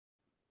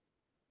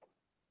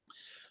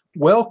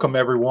Welcome,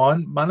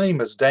 everyone. My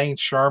name is Dayne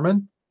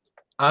Sherman.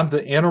 I'm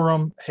the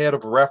Interim Head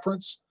of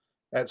Reference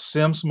at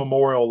Sims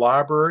Memorial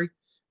Library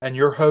and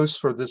your host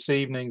for this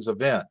evening's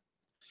event.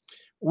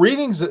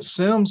 Readings at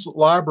Sims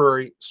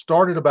Library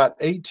started about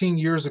 18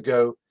 years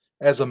ago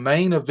as a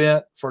main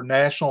event for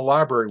National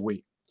Library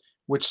Week,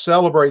 which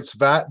celebrates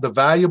the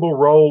valuable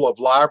role of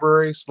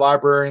libraries,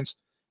 librarians,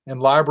 and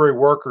library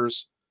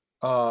workers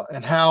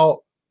and how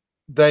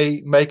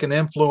they make an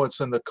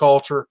influence in the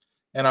culture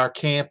and our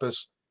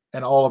campus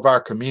and all of our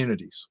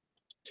communities.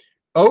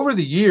 Over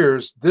the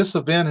years, this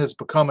event has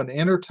become an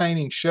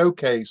entertaining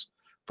showcase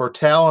for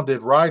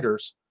talented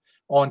writers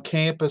on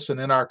campus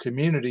and in our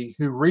community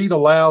who read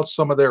aloud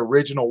some of their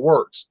original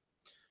works.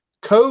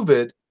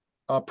 COVID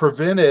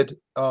prevented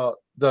the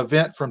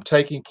event from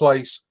taking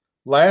place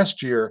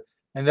last year,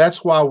 and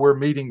that's why we're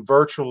meeting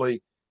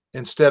virtually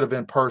instead of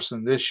in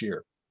person this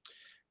year.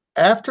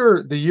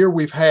 After the year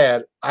we've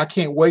had, I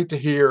can't wait to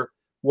hear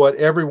what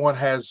everyone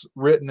has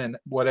written and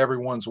what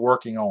everyone's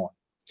working on.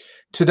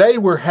 Today,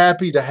 we're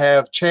happy to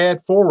have Chad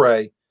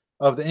Foret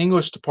of the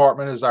English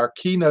department as our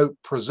keynote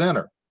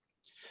presenter.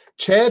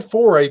 Chad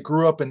Foret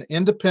grew up in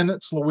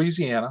Independence,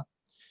 Louisiana.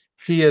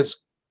 He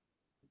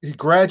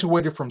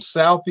graduated from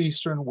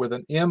Southeastern with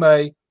an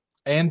MA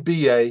and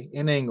BA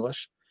in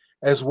English,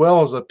 as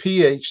well as a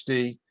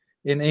PhD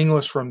in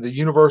English from the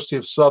University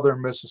of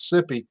Southern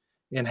Mississippi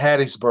in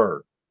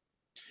Hattiesburg.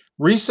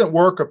 Recent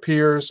work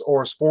appears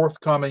or is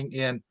forthcoming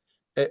in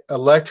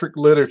Electric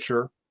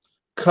Literature,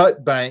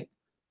 Cut Bank,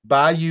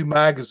 Bayou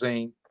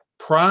Magazine,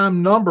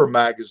 Prime Number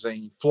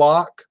Magazine,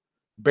 Flock,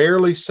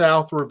 Barely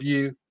South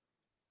Review,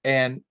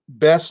 and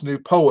Best New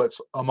Poets,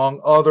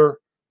 among other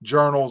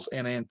journals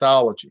and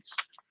anthologies.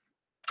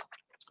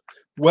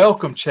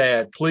 Welcome,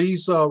 Chad.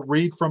 Please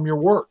read from your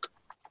work.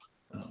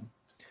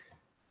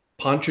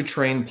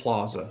 Pontchartrain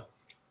Plaza.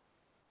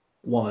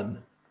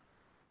 1.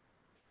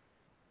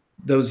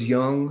 Those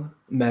young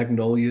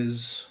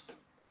magnolias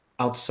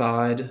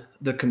outside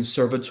the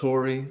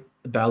conservatory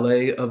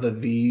ballet of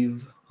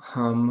Aviv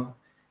hum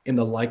in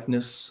the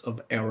likeness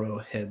of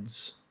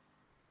arrowheads.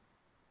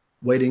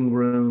 Waiting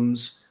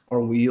rooms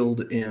are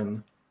wheeled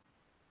in.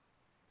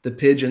 The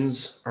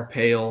pigeons are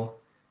pale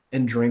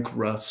and drink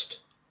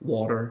rust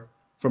water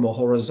from a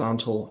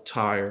horizontal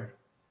tire.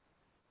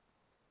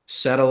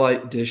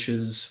 Satellite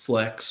dishes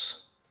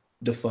flex,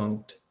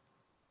 defunct.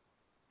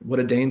 What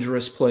a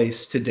dangerous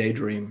place to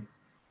daydream,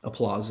 a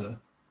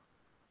plaza.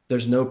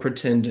 There's no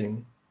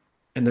pretending,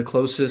 and the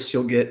closest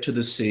you'll get to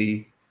the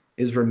sea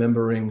is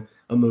remembering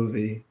a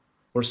movie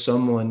where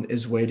someone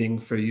is waiting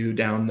for you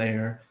down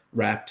there,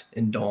 wrapped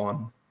in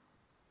dawn.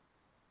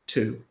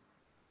 2.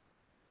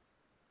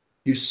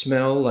 You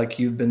smell like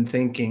you've been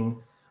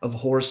thinking of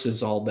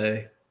horses all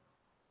day.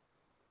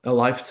 A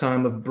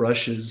lifetime of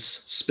brushes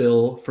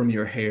spill from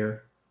your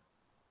hair.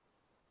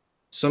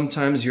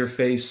 Sometimes your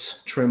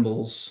face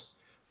trembles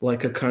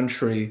like a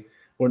country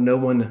where no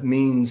one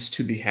means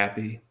to be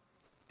happy,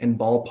 and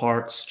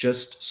ballparks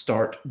just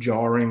start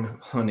jarring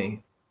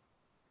honey,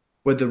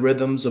 where the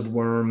rhythms of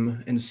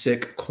worm and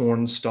sick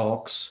corn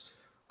stalks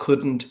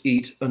couldn't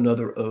eat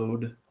another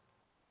ode,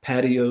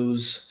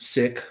 patios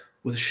sick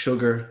with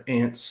sugar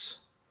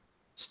ants,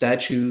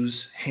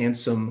 statues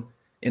handsome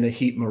in a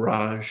heat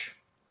mirage,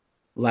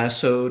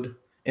 lassoed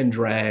and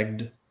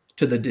dragged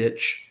to the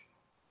ditch,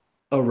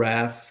 a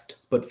raft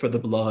but for the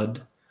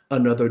blood,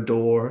 another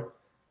door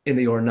in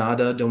the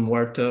Jornada de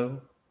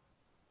Muerto.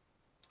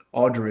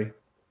 Audrey,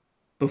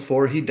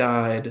 before he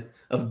died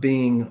of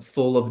being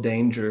full of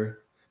danger,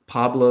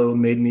 Pablo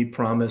made me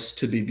promise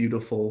to be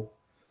beautiful,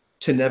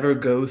 to never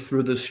go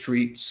through the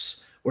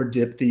streets or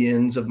dip the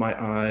ends of my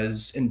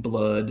eyes in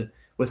blood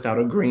without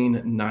a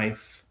green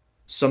knife,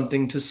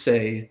 something to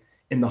say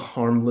in the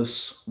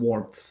harmless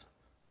warmth.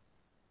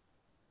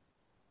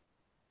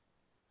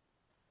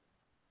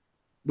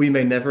 We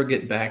may never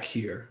get back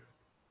here.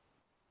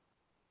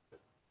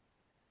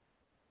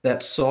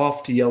 That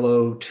soft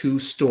yellow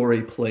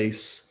two-story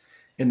place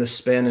in the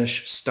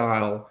Spanish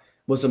style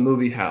was a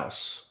movie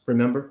house,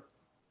 remember?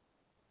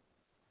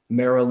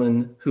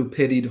 Marilyn, who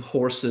pitied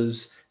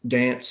horses,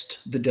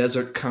 danced the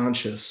desert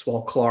conscious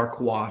while Clark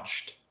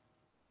watched.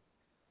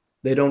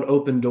 They don't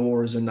open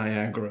doors in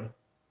Niagara.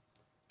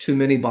 Too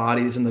many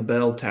bodies in the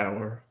bell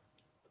tower.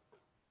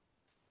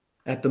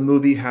 At the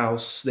movie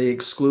house, they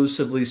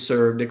exclusively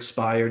served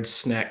expired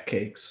snack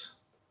cakes.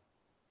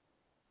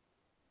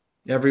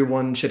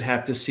 Everyone should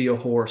have to see a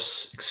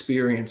horse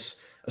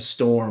experience a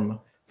storm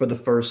for the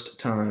first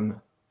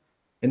time,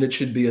 and it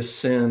should be a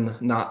sin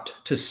not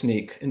to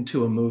sneak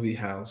into a movie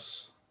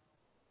house.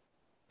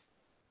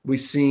 We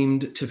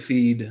seemed to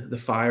feed the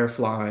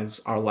fireflies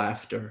our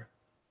laughter,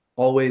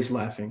 always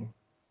laughing,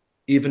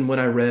 even when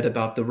I read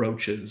about the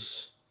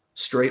roaches,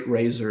 straight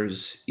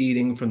razors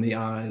eating from the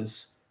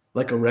eyes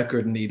like a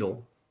record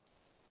needle,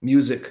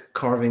 music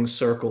carving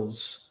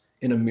circles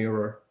in a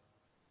mirror,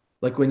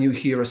 like when you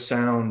hear a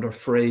sound or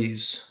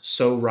phrase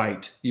so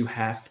right you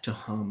have to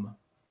hum.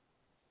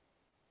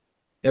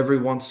 Every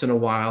once in a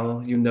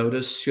while, you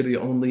notice you're the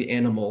only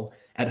animal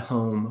at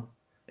home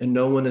and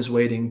no one is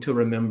waiting to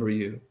remember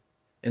you.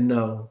 And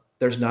no,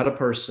 there's not a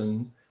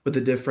person with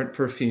a different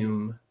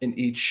perfume in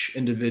each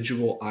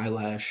individual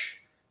eyelash,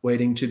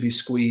 waiting to be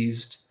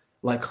squeezed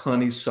like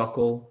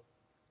honeysuckle,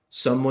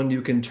 someone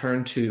you can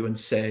turn to and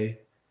say,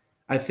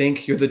 I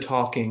think you're the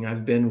talking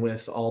I've been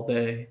with all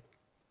day.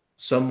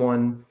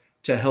 Someone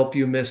to help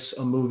you miss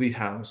a movie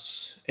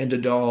house and a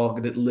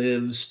dog that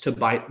lives to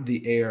bite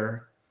the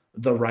air,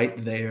 the right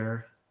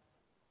there.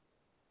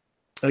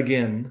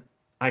 Again,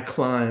 I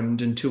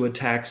climbed into a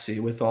taxi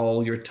with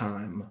all your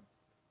time.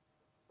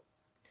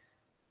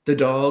 The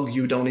dog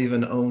you don't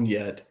even own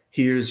yet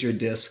hears your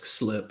disc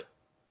slip.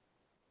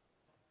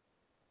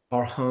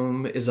 Our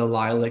home is a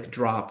lilac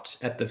dropped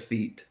at the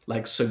feet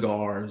like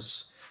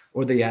cigars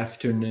or the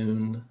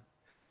afternoon.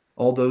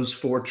 All those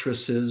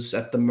fortresses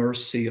at the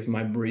mercy of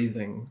my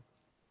breathing.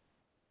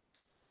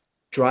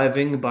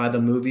 Driving by the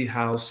movie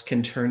house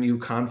can turn you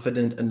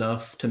confident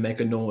enough to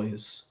make a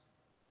noise.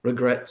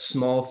 Regret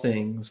small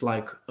things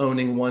like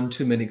owning one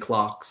too many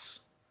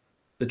clocks,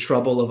 the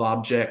trouble of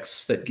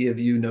objects that give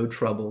you no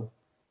trouble.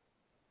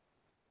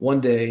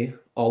 One day,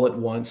 all at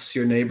once,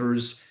 your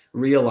neighbors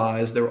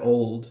realize they're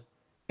old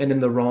and in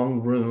the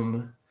wrong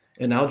room,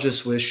 and I'll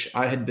just wish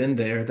I had been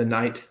there the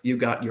night you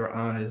got your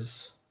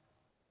eyes.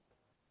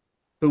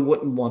 Who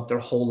wouldn't want their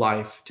whole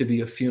life to be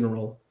a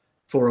funeral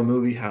for a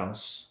movie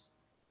house?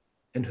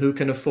 And who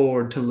can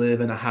afford to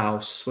live in a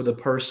house with a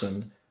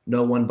person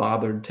no one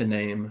bothered to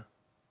name?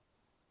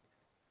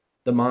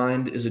 The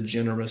mind is a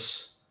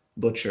generous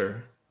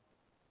butcher.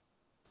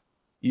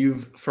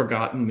 You've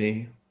forgotten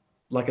me,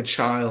 like a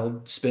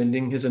child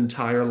spending his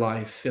entire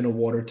life in a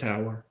water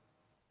tower.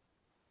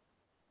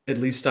 At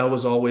least I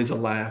was always a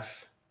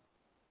laugh.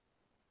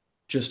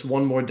 Just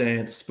one more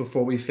dance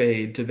before we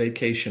fade to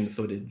vacation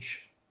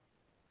footage.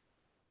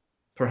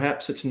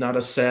 Perhaps it's not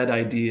a sad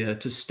idea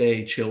to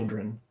stay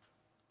children,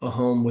 a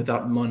home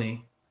without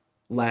money,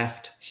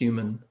 laughed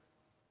human.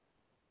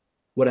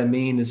 What I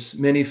mean is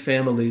many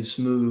families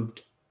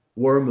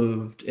were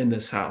moved in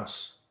this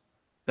house.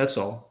 That's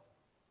all.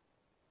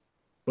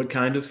 What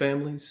kind of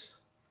families?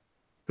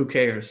 Who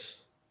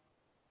cares?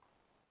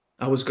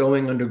 I was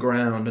going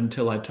underground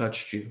until I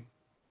touched you.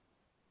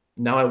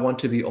 Now I want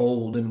to be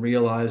old and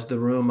realize the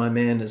room I'm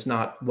in is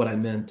not what I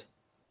meant.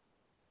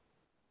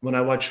 When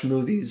I watch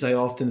movies, I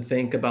often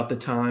think about the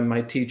time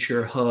my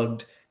teacher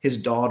hugged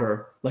his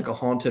daughter like a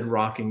haunted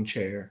rocking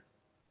chair.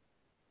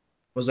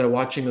 Was I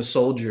watching a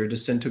soldier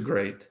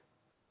disintegrate?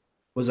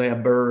 Was I a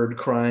bird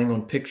crying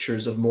on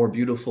pictures of more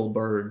beautiful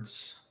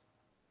birds?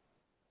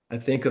 I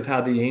think of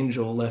how the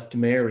angel left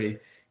Mary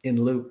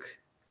in Luke,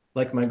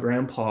 like my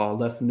grandpa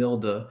left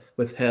Nilda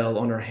with hell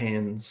on her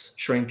hands,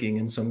 shrinking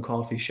in some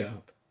coffee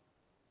shop.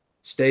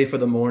 Stay for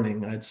the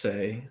morning, I'd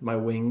say, my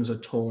wings a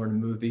torn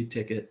movie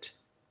ticket.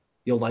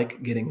 You'll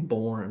like getting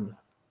born.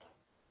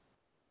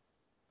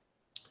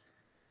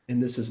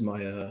 And this is my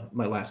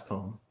last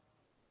poem.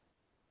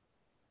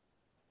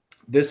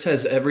 This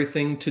has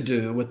everything to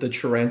do with the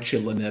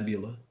Tarantula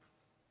Nebula.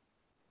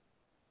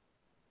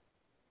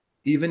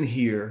 Even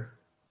here,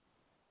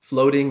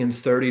 floating in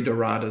 30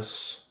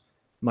 Dorados,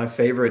 my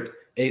favorite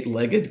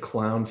 8-legged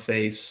clown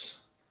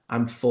face,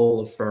 I'm full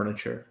of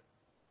furniture.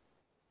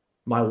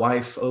 My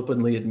wife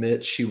openly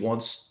admits she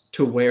wants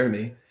to wear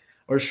me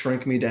or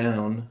shrink me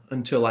down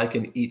until I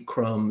can eat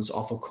crumbs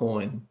off a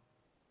coin.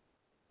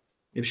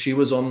 If she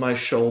was on my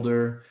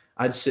shoulder,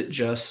 I'd sit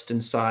just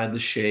inside the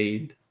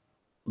shade,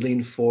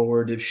 lean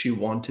forward if she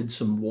wanted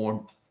some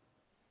warmth.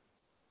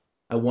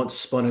 I once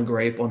spun a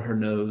grape on her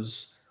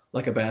nose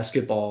like a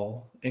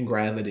basketball, and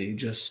gravity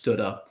just stood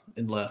up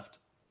and left.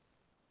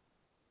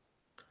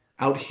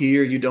 Out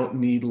here, you don't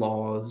need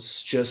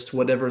laws, just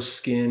whatever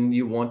skin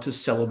you want to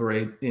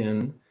celebrate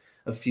in,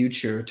 a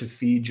future to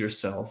feed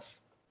yourself.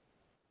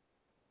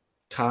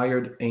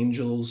 Tired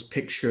angels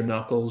picture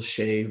knuckles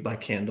shaved by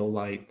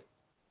candlelight.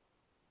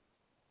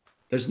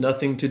 There's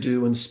nothing to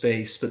do in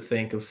space but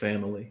think of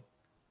family.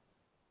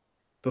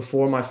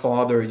 Before my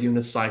father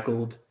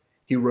unicycled,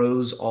 he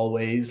rose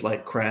always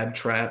like crab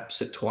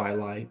traps at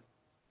twilight,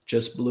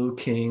 just blue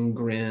king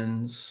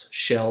grins,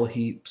 shell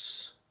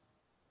heaps.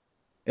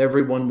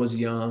 Everyone was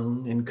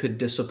young and could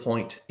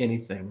disappoint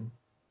anything.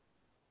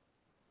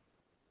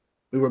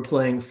 We were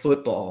playing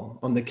football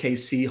on the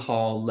KC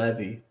Hall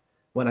levee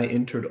when I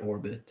entered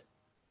orbit.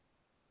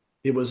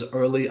 It was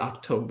early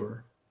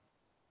October.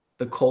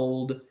 The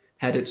cold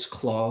had its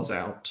claws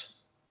out.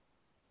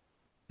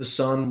 The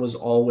sun was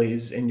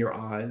always in your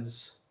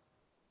eyes.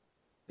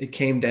 It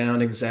came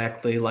down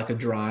exactly like a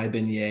dry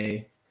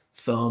beignet,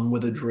 thumb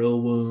with a drill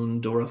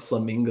wound or a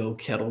flamingo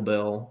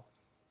kettlebell.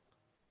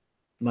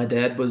 My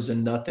dad was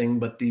in nothing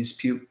but these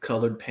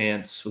puke-colored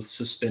pants with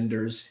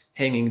suspenders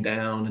hanging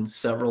down and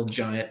several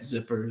giant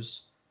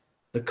zippers,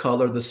 the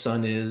color the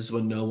sun is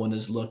when no one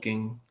is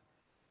looking,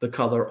 the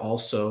color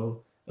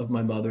also of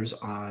my mother's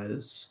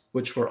eyes,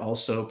 which were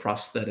also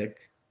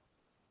prosthetic.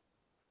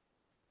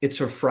 It's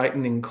her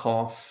frightening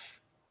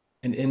cough,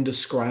 an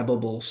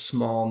indescribable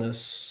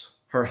smallness,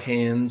 her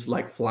hands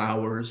like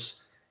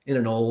flowers in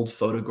an old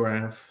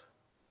photograph.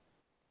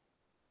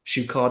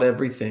 She caught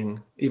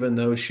everything, even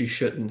though she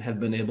shouldn't have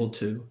been able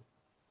to.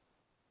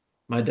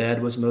 My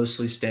dad was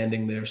mostly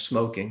standing there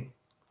smoking.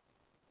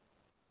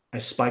 I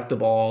spiked the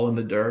ball in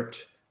the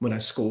dirt when I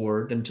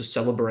scored, and to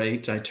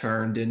celebrate, I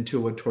turned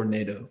into a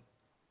tornado.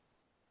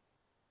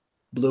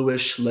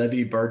 Bluish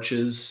levee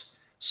birches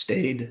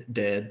stayed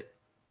dead,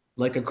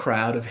 like a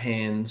crowd of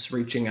hands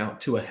reaching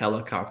out to a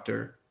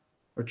helicopter,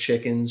 or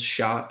chickens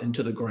shot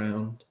into the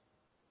ground.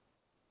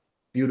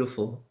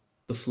 Beautiful,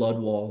 the flood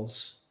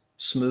walls,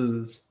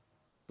 smooth,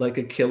 like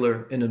a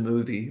killer in a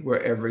movie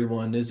where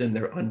everyone is in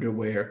their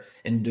underwear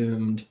and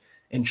doomed,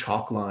 and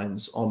chalk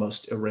lines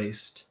almost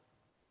erased.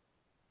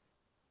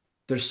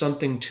 There's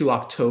something to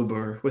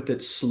October with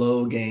its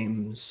slow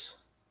games.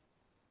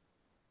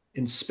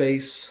 In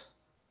space,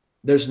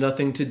 there's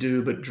nothing to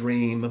do but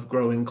dream of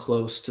growing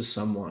close to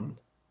someone.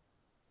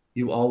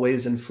 You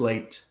always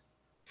inflate,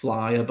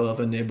 fly above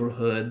a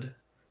neighborhood,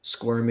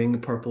 squirming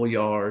purple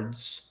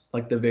yards,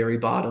 like the very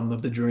bottom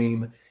of the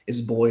dream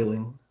is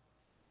boiling.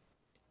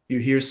 You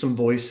hear some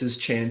voices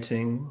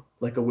chanting,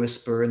 like a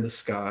whisper in the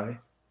sky.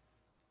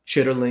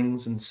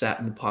 Chitterlings and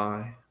satin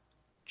pie.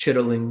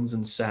 Chitterlings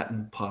and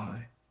satin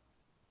pie.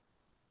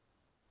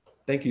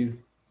 Thank you.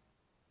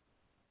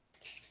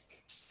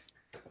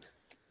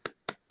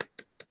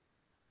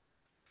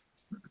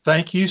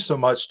 Thank you so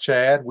much,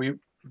 Chad.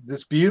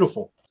 This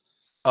beautiful.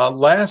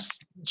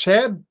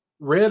 Chad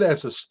read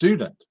as a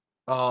student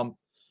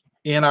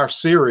in our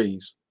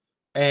series,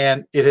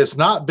 and it has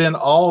not been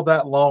all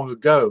that long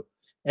ago.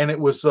 And it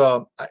was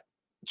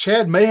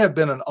Chad may have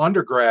been an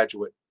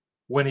undergraduate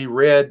when he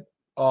read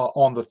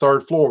on the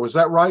third floor. Was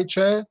that right,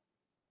 Chad?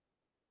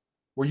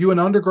 Were you an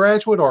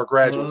undergraduate or a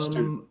graduate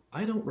student?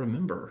 I don't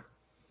remember.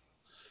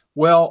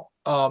 Well,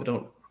 I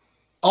don't.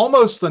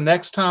 Almost the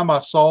next time I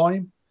saw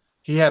him,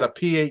 he had a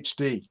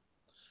PhD.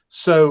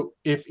 So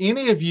if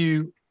any of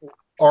you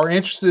are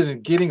interested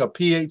in getting a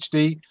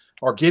PhD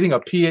or getting a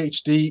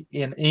PhD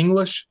in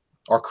English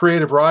or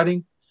creative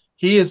writing,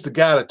 he is the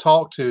guy to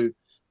talk to,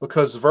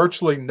 because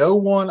virtually no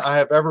one I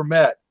have ever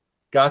met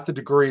got the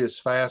degree as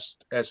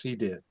fast as he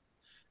did.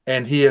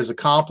 And he has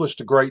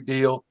accomplished a great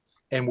deal,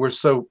 and we're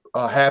so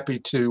happy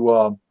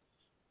to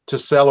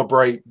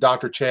celebrate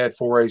Dr. Chad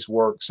Foret's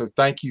work. So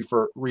thank you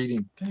for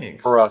reading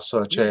for us,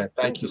 Chad.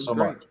 Thank you so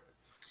much.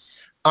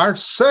 Our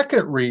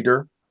second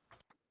reader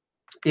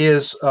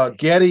is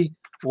Geddy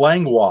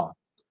Langlois.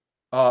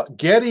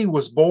 Geddy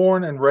was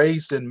born and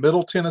raised in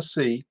Middle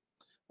Tennessee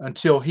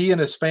until he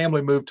and his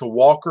family moved to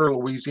Walker,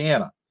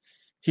 Louisiana.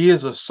 He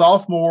is a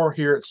sophomore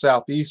here at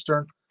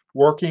Southeastern,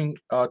 working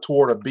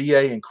toward a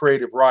BA in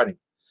creative writing.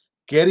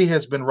 Geddy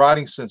has been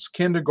writing since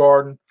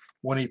kindergarten,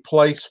 when he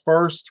placed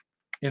first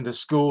in the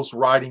school's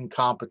writing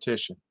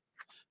competition.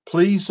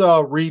 Please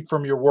read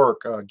from your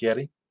work,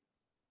 Geddy.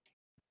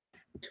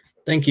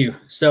 Thank you.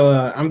 So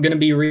I'm going to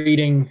be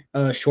reading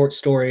a short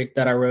story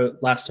that I wrote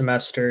last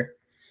semester.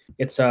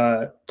 It's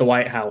The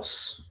White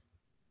House.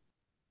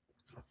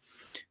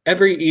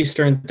 Every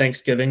Easter and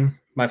Thanksgiving,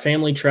 my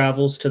family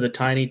travels to the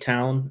tiny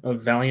town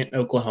of Valiant,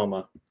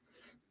 Oklahoma.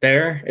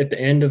 There, at the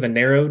end of a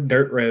narrow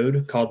dirt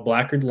road called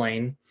Blackard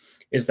Lane,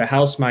 is the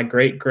house my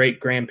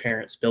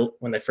great-great-grandparents built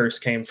when they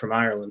first came from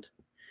Ireland.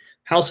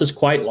 The house is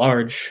quite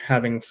large,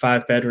 having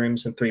 5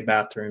 bedrooms and 3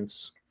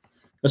 bathrooms.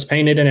 It was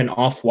painted in an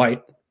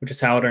off-white, which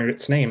is how it earned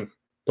its name,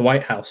 the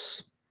White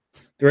House.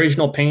 The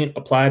original paint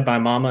applied by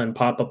Mama and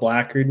Papa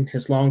Blackard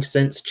has long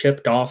since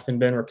chipped off and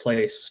been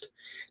replaced.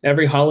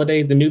 Every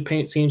holiday, the new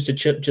paint seems to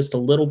chip just a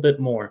little bit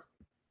more.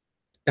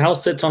 The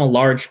house sits on a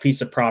large piece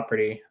of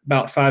property,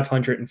 about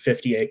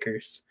 550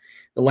 acres.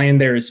 The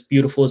land there is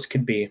beautiful as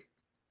could be.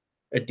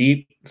 A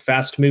deep,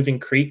 fast-moving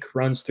creek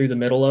runs through the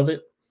middle of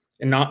it,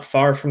 and not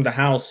far from the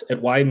house, it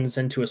widens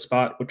into a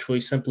spot which we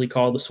simply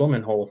call the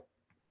swimming hole.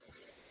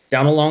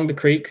 Down along the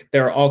creek,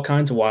 there are all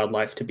kinds of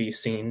wildlife to be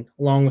seen,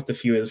 along with a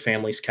few of the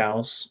family's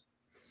cows.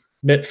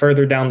 A bit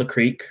further down the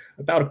creek,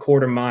 about a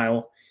quarter mile,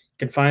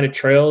 you can find a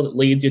trail that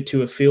leads you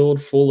to a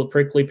field full of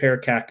prickly pear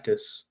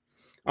cactus.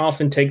 I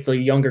often take the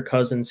younger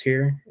cousins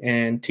here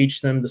and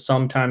teach them the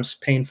sometimes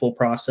painful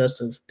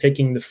process of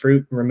picking the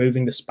fruit and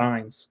removing the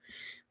spines,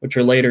 which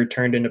are later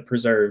turned into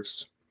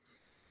preserves.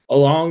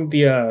 Along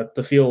the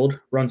field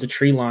runs a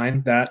tree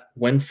line that,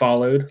 when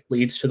followed,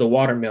 leads to the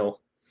water mill.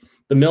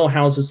 The mill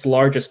houses the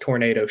largest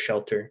tornado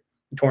shelter.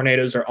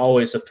 Tornadoes are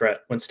always a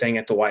threat when staying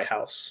at the White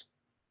House.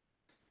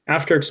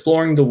 After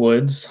exploring the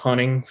woods,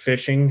 hunting,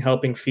 fishing,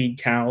 helping feed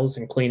cows,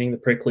 and cleaning the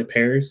prickly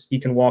pears, you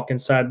can walk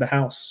inside the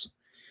house.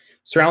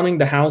 Surrounding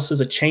the house is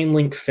a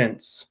chain-link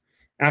fence.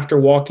 After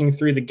walking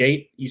through the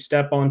gate, you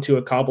step onto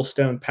a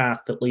cobblestone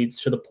path that leads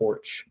to the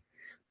porch.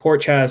 The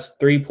porch has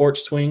 3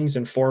 porch swings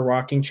and 4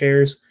 rocking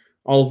chairs,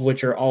 all of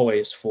which are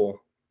always full.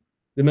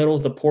 The middle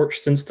of the porch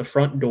sits the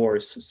front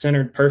doors,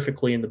 centered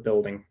perfectly in the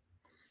building.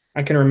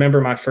 I can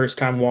remember my first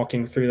time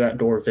walking through that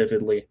door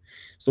vividly,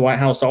 as the White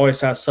House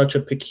always has such a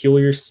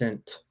peculiar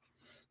scent.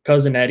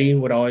 Cousin Eddie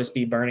would always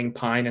be burning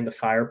pine in the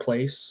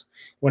fireplace.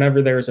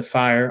 Whenever there was a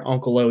fire,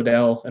 Uncle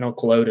Odell and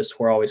Uncle Otis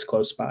were always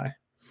close by.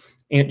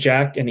 Aunt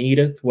Jack and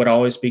Edith would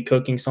always be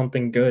cooking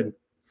something good.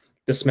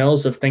 The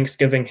smells of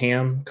Thanksgiving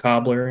ham,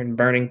 cobbler, and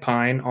burning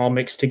pine all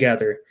mixed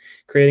together,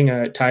 creating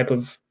a type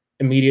of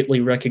immediately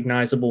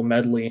recognizable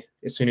medley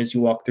as soon as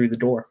you walk through the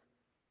door.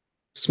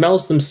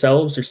 Smells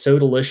themselves are so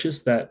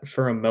delicious that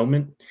for a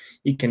moment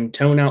you can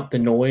tone out the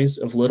noise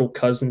of little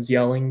cousins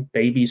yelling,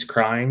 babies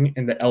crying,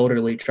 and the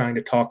elderly trying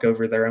to talk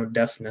over their own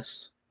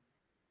deafness.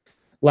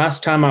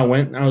 Last time I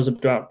went, I was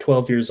about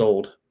 12 years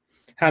old.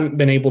 Hadn't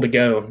been able to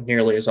go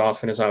nearly as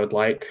often as I would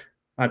like.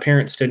 My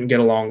parents didn't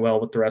get along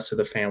well with the rest of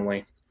the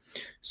family.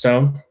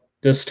 So,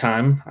 this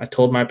time, I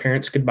told my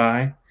parents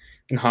goodbye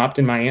and hopped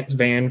in my aunt's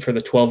van for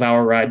the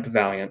 12-hour ride to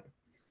Valiant.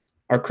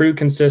 Our crew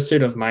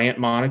consisted of my Aunt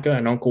Monica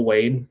and Uncle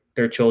Wade,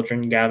 their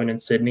children, Gavin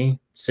and Sydney,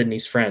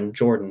 Sydney's friend,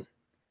 Jordan.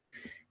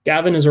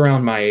 Gavin is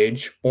around my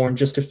age, born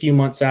just a few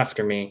months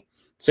after me.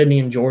 Sydney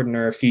and Jordan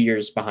are a few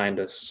years behind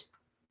us.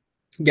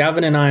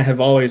 Gavin and I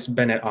have always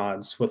been at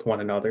odds with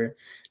one another,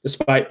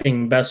 despite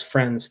being best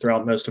friends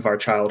throughout most of our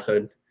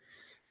childhood.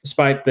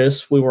 Despite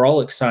this, we were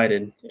all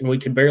excited, and we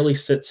could barely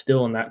sit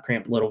still in that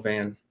cramped little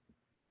van.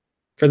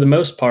 For the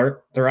most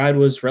part, the ride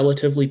was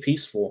relatively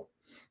peaceful.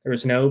 There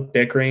was no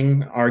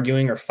bickering,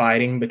 arguing, or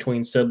fighting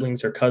between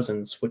siblings or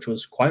cousins, which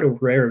was quite a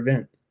rare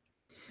event.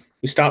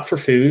 We stopped for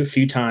food a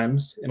few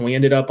times, and we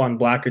ended up on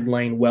Blackard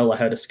Lane well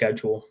ahead of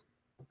schedule.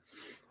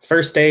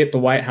 First day at the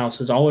White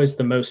House is always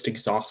the most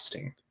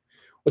exhausting.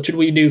 What should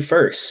we do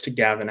first?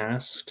 Gavin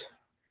asked.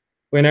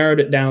 We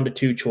narrowed it down to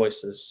two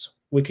choices.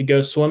 We could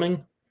go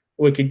swimming,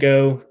 or we could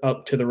go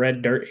up to the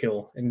red dirt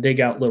hill and dig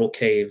out little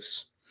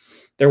caves.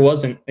 There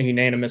wasn't a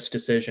unanimous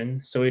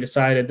decision, so we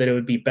decided that it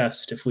would be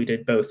best if we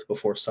did both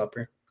before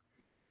supper.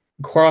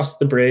 We crossed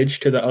the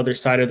bridge to the other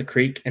side of the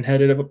creek and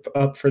headed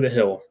up for the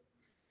hill.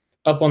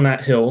 Up on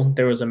that hill,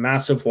 there was a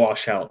massive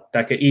washout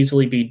that could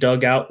easily be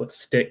dug out with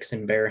sticks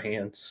and bare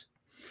hands.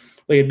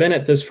 We had been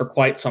at this for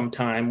quite some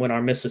time when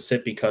our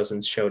Mississippi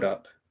cousins showed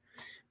up.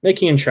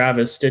 Mickey and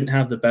Travis didn't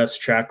have the best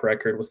track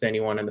record with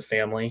anyone in the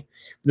family.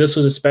 This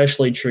was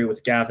especially true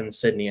with Gavin,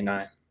 Sydney, and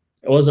I.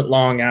 It wasn't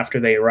long after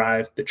they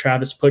arrived that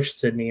Travis pushed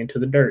Sydney into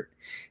the dirt,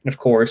 and of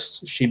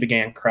course, she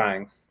began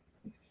crying.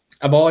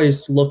 I've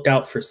always looked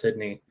out for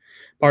Sydney,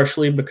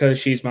 partially because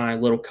she's my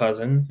little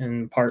cousin,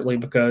 and partly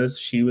because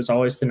she was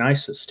always the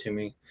nicest to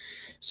me.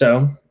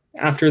 So,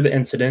 after the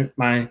incident,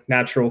 my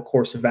natural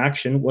course of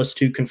action was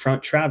to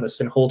confront Travis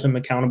and hold him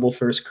accountable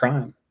for his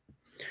crime.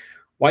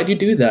 "Why'd you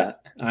do that?"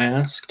 I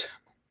asked.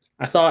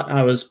 I thought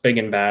I was big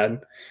and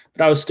bad,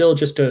 but I was still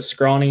just a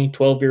scrawny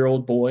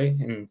 12-year-old boy,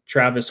 and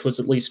Travis was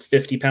at least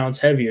 50 pounds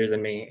heavier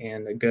than me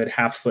and a good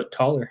half-foot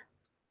taller.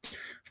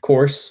 Of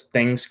course,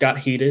 things got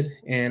heated,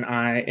 and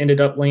I ended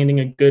up landing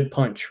a good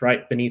punch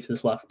right beneath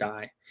his left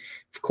eye.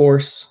 Of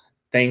course,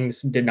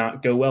 things did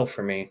not go well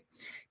for me.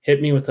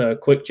 Hit me with a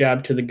quick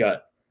jab to the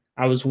gut.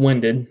 I was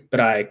winded, but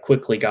I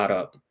quickly got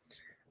up.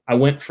 I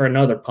went for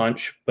another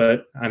punch,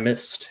 but I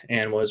missed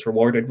and was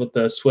rewarded with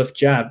a swift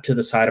jab to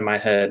the side of my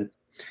head.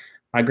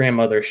 My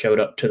grandmother showed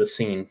up to the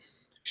scene.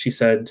 She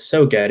said,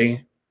 "So,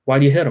 Geddy,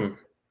 why'd you hit him?"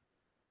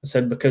 I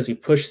said, "Because he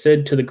pushed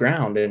Sid to the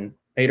ground and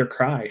made her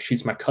cry.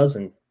 She's my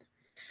cousin."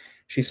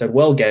 She said,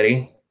 "Well,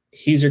 Geddy,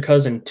 he's your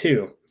cousin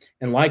too.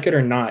 And like it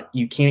or not,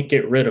 you can't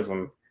get rid of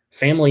him.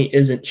 Family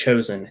isn't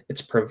chosen,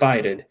 it's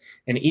provided.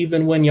 And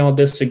even when y'all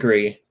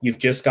disagree, you've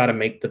just got to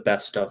make the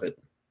best of it."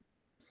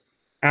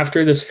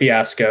 After this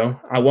fiasco,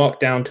 I walked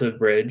down to the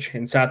bridge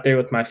and sat there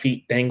with my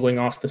feet dangling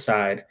off the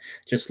side,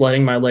 just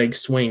letting my legs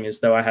swing as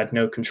though I had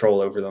no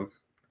control over them.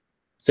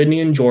 Sydney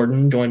and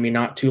Jordan joined me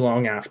not too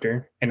long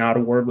after, and not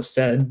a word was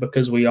said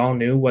because we all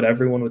knew what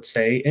everyone would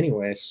say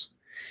anyways.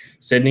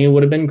 Sydney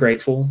would have been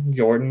grateful,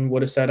 Jordan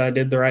would have said I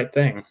did the right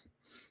thing.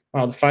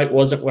 While the fight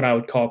wasn't what I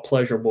would call a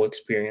pleasurable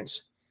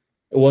experience,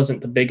 it wasn't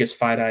the biggest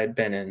fight I had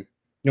been in,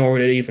 nor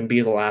would it even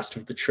be the last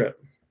of the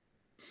trip.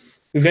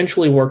 We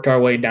eventually worked our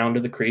way down to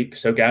the creek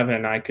so Gavin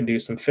and I could do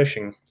some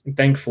fishing, and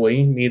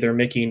thankfully, neither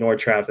Mickey nor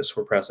Travis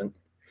were present.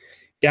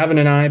 Gavin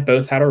and I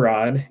both had a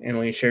rod, and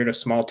we shared a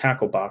small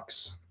tackle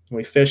box.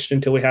 We fished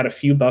until we had a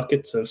few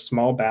buckets of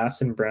small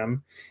bass and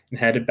brim, and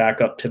headed back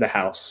up to the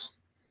house.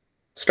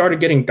 It started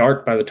getting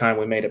dark by the time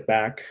we made it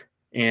back,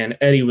 and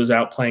Eddie was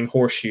out playing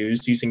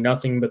horseshoes, using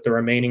nothing but the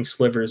remaining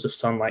slivers of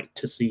sunlight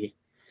to see.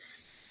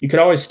 You could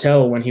always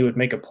tell when he would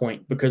make a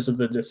point because of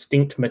the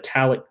distinct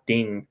metallic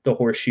ding the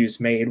horseshoes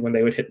made when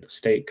they would hit the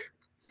stake.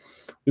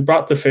 We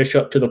brought the fish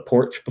up to the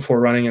porch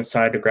before running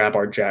inside to grab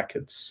our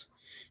jackets.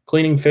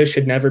 Cleaning fish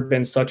had never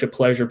been such a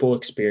pleasurable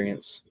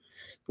experience.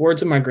 The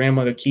words of my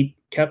grandmother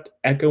kept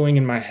echoing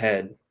in my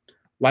head.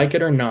 Like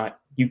it or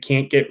not, you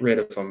can't get rid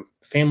of them.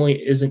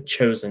 Family isn't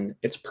chosen,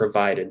 it's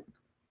provided.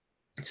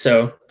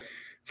 So,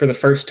 for the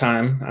first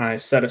time, I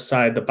set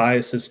aside the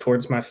biases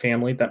towards my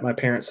family that my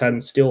parents had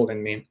instilled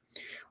in me.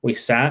 We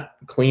sat,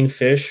 cleaned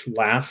fish,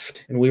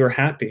 laughed, and we were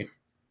happy.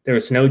 There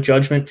was no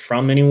judgment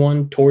from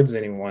anyone towards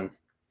anyone.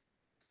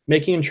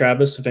 Mickey and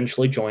Travis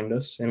eventually joined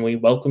us, and we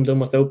welcomed them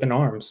with open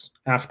arms.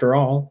 After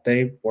all,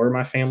 they were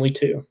my family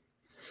too.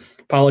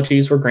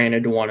 Apologies were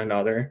granted to one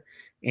another,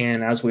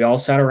 and as we all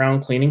sat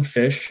around cleaning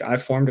fish, I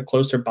formed a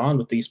closer bond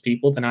with these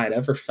people than I had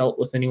ever felt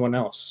with anyone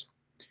else.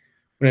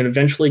 When it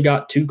eventually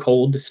got too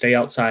cold to stay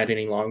outside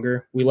any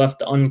longer, we left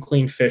the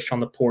unclean fish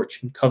on the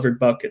porch in covered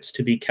buckets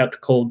to be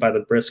kept cold by the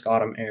brisk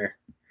autumn air.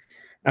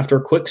 After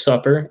a quick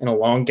supper and a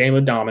long game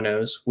of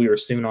dominoes, we were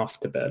soon off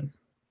to bed.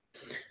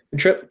 The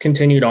trip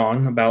continued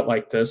on about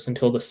like this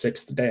until the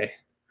 6th day.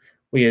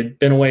 We had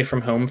been away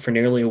from home for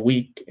nearly a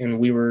week, and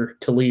we were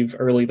to leave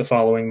early the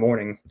following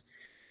morning.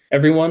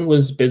 Everyone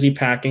was busy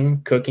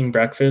packing, cooking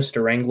breakfast,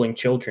 or wrangling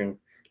children.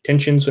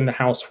 Tensions in the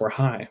house were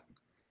high.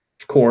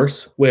 Of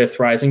course, with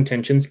rising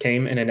tensions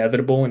came an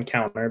inevitable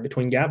encounter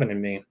between Gavin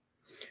and me.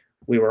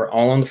 We were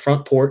all on the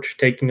front porch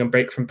taking a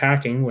break from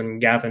packing when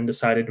Gavin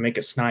decided to make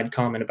a snide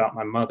comment about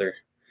my mother.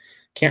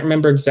 Can't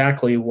remember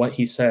exactly what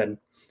he said.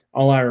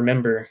 All I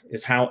remember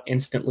is how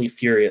instantly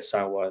furious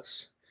I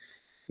was.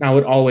 I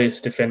would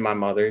always defend my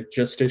mother,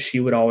 just as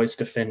she would always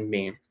defend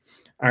me.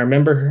 I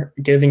remember her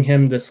giving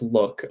him this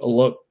look, a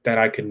look that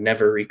I could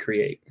never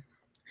recreate.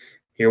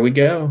 "Here we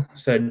go,"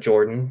 said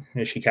Jordan,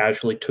 as she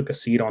casually took a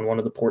seat on one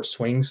of the porch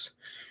swings.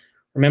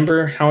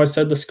 "Remember how I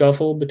said the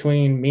scuffle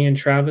between me and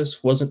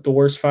Travis wasn't the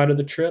worst fight of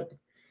the trip?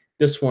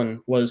 This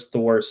one was the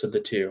worst of the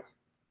two.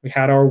 We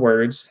had our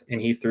words, and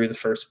he threw the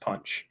first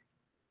punch.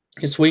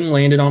 His swing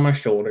landed on my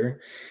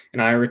shoulder,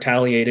 and I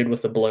retaliated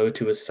with a blow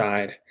to his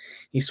side.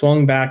 He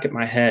swung back at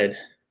my head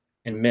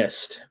and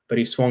missed, but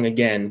he swung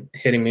again,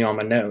 hitting me on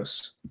my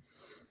nose.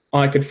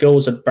 All I could feel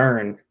was a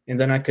burn, and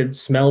then I could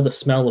smell the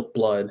smell of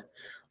blood,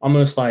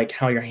 almost like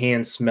how your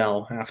hands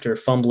smell after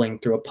fumbling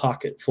through a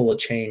pocket full of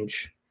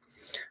change.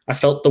 I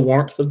felt the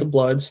warmth of the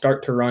blood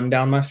start to run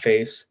down my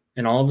face,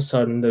 and all of a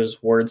sudden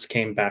those words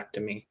came back to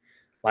me.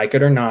 Like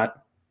it or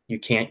not, you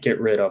can't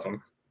get rid of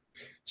them.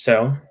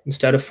 So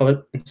instead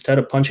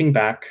of punching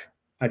back,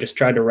 I just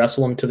tried to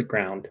wrestle him to the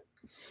ground.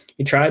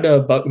 He tried to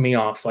buck me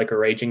off like a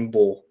raging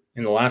bull,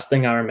 and the last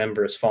thing I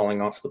remember is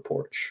falling off the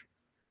porch.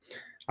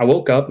 I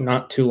woke up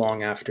not too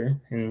long after,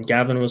 and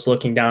Gavin was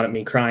looking down at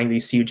me crying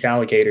these huge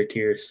alligator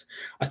tears.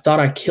 I thought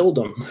I killed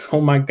him.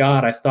 Oh my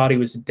God, I thought he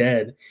was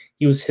dead.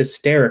 He was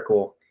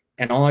hysterical,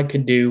 and all I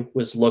could do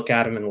was look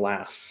at him and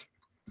laugh.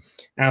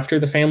 After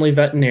the family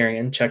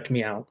veterinarian checked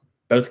me out,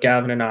 both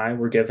Gavin and I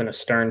were given a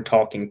stern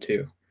talking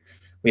to.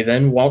 We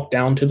then walked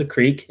down to the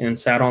creek and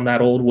sat on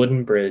that old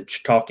wooden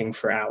bridge, talking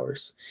for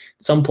hours.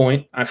 At some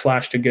point, I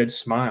flashed a good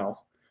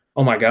smile.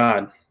 "Oh my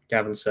God,"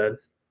 Gavin said. I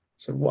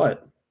said,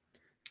 "What?"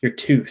 "Your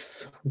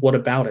tooth. What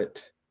about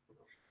it?"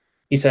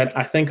 He said,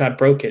 "I think I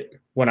broke it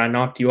when I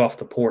knocked you off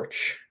the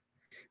porch."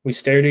 We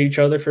stared at each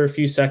other for a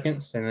few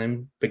seconds and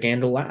then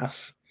began to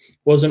laugh. It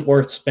wasn't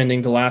worth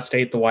spending the last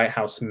day at the White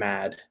House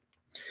mad.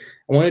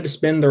 I wanted to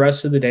spend the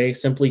rest of the day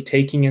simply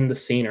taking in the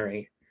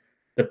scenery.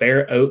 The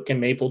bare oak and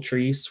maple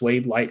trees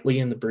swayed lightly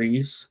in the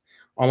breeze,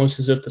 almost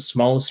as if the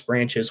smallest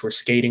branches were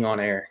skating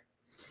on air.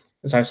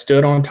 As I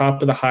stood on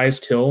top of the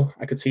highest hill,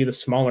 I could see the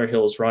smaller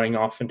hills running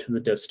off into the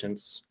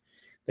distance.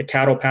 The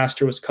cattle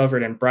pasture was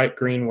covered in bright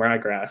green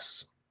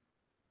ryegrass,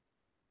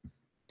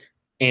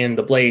 and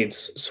the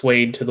blades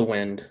swayed to the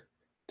wind.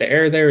 The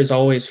air there is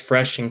always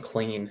fresh and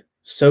clean,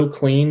 so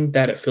clean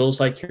that it feels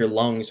like your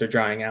lungs are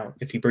drying out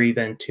if you breathe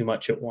in too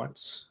much at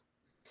once.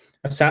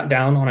 I sat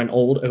down on an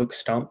old oak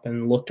stump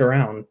and looked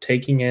around,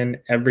 taking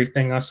in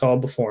everything I saw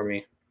before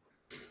me.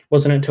 It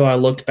wasn't until I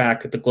looked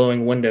back at the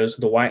glowing windows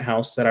of the White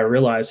House that I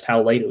realized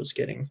how late it was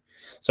getting.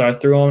 So I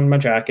threw on my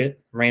jacket,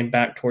 ran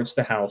back towards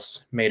the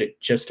house, made it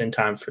just in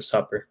time for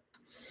supper.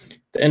 At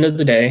the end of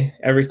the day,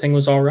 everything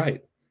was all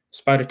right.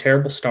 Despite a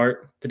terrible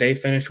start, the day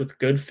finished with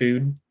good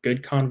food,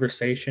 good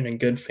conversation, and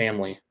good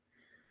family.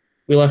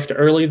 We left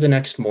early the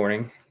next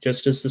morning,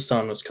 just as the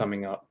sun was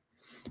coming up.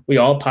 We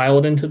all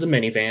piled into the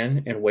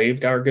minivan and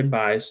waved our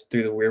goodbyes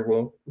through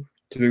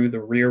the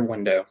rear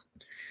window.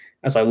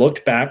 As I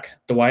looked back,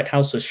 the White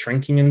House was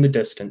shrinking in the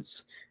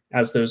distance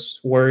as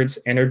those words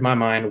entered my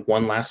mind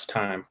one last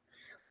time.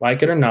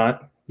 Like it or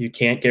not, you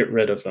can't get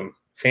rid of them.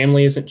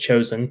 Family isn't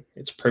chosen,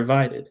 it's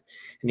provided.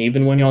 And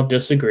even when y'all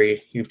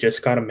disagree, you've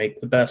just got to make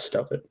the best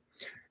of it.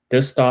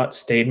 This thought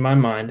stayed in my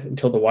mind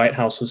until the White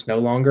House was no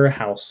longer a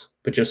house,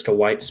 but just a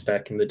white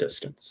speck in the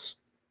distance.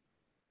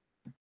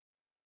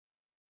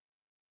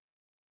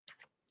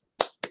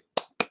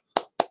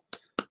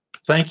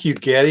 Thank you,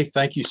 Geddy.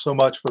 Thank you so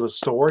much for the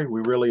story.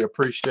 We really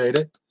appreciate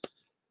it.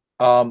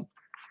 Our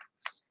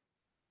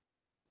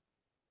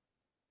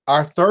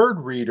third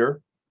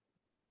reader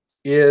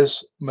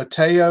is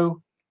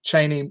Mateo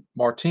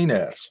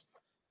Chaney-Martinez.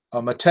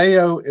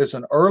 Mateo is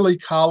an early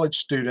college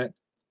student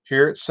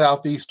here at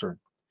Southeastern.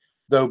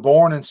 Though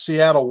born in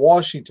Seattle,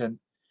 Washington,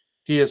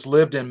 he has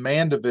lived in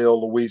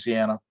Mandeville,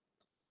 Louisiana,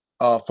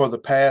 for the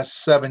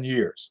past 7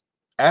 years.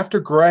 After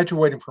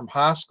graduating from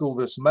high school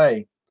this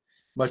May,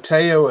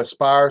 Mateo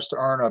aspires to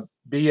earn a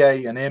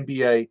BA and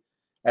MBA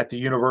at the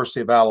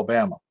University of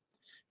Alabama.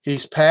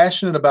 He's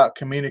passionate about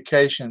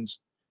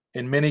communications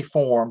in many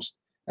forms,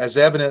 as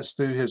evidenced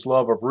through his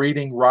love of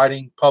reading,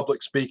 writing,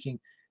 public speaking,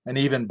 and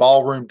even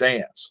ballroom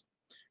dance.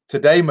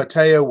 Today,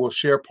 Mateo will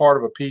share part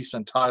of a piece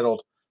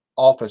entitled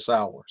Office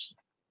Hours.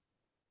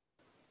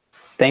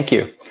 Thank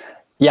you.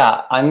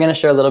 Yeah, I'm going to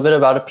share a little bit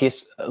of a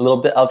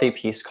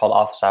piece called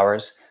Office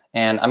Hours.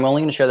 and I'm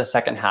only going to share the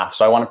second half.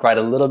 So I want to provide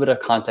a little bit of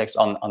context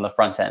on the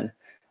front end.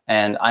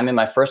 And I'm in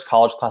my first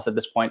college class at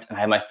this point, and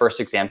I have my first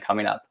exam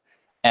coming up.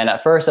 And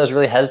at first I was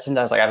really hesitant.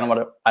 I was like,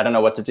 I don't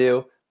know what to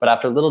do. But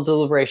after a little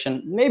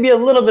deliberation, maybe a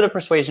little bit of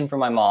persuasion from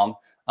my mom,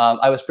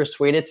 I was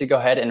persuaded to go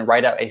ahead and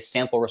write out a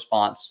sample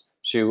response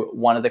to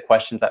one of the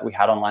questions that we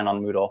had online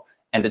on Moodle,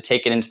 and to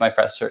take it into my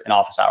professor in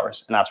office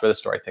hours. And that's where the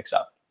story picks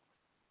up.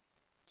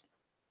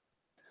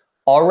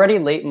 Already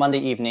late Monday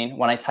evening,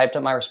 when I typed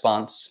up my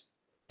response,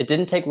 it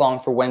didn't take long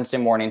for Wednesday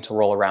morning to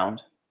roll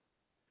around.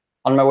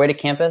 On my way to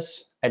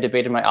campus, I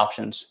debated my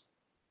options.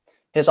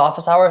 His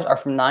office hours are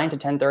from 9 to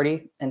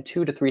 10:30 and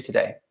 2 to 3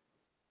 today.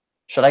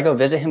 Should I go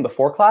visit him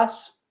before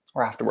class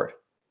or afterward?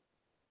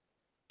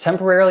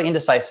 Temporarily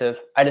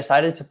indecisive, I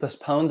decided to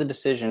postpone the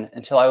decision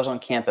until I was on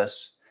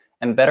campus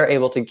and better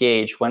able to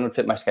gauge when would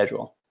fit my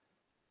schedule.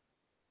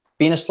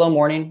 Being a slow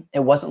morning, it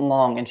wasn't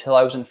long until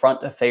I was in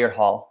front of Fayard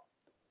Hall,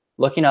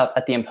 looking up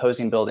at the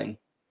imposing building.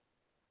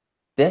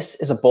 This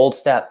is a bold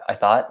step, I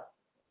thought.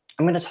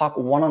 I'm going to talk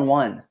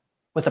one-on-one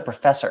with a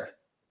professor.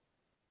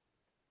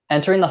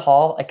 Entering the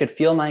hall, I could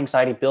feel my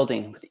anxiety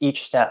building with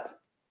each step.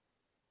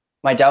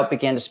 My doubt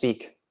began to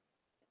speak.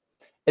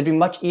 It'd be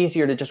much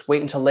easier to just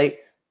wait until late.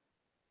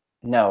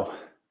 No,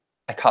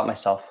 I caught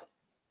myself.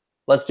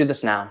 Let's do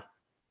this now.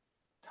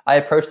 I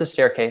approached the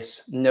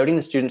staircase, noting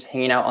the students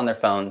hanging out on their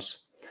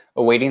phones,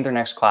 awaiting their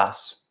next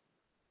class.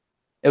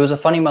 It was a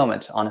funny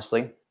moment,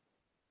 honestly.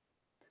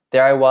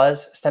 There I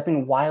was,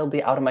 stepping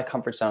wildly out of my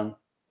comfort zone,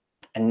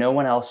 and no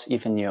one else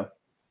even knew.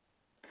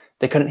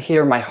 They couldn't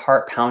hear my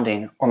heart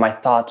pounding or my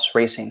thoughts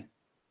racing.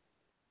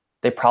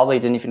 They probably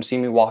didn't even see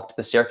me walk to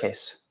the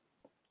staircase.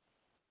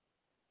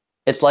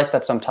 It's like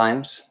that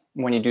sometimes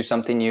when you do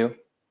something new.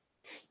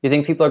 You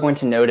think people are going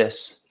to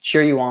notice,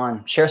 cheer you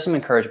on, share some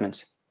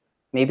encouragement,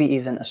 maybe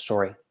even a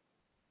story.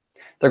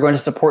 They're going to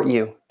support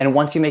you, and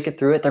once you make it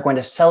through it, they're going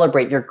to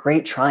celebrate your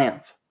great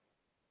triumph.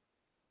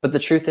 But the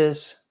truth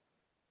is,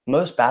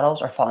 most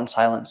battles are fought in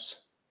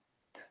silence.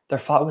 They're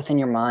fought within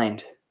your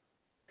mind,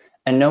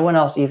 and no one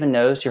else even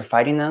knows you're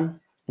fighting them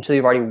until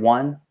you've already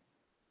won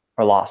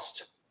or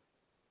lost.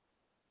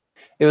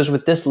 It was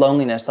with this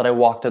loneliness that I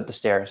walked up the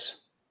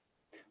stairs.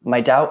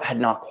 My doubt had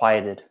not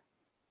quieted.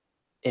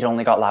 It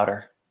only got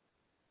louder.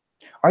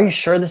 Are you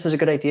sure this is a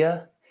good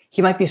idea?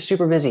 He might be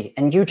super busy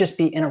and you just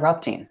be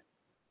interrupting.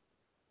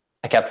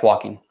 I kept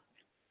walking.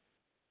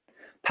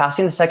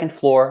 Passing the second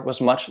floor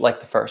was much like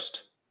the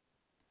first.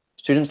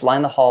 Students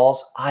lined the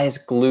halls, eyes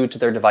glued to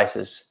their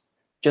devices,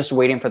 just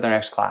waiting for their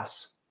next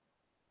class.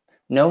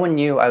 No one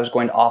knew I was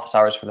going to office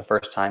hours for the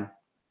first time,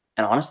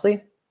 and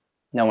honestly,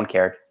 no one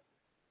cared.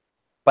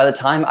 By the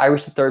time I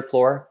reached the third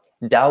floor,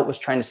 doubt was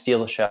trying to steal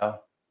the show.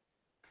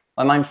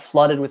 My mind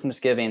flooded with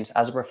misgivings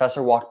as a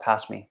professor walked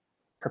past me,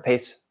 her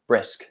pace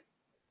brisk.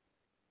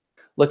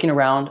 Looking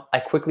around, I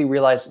quickly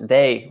realized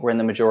they were in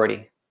the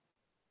majority.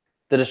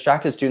 The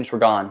distracted students were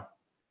gone.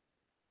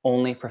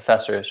 Only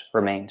professors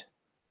remained.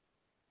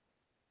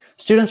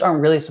 Students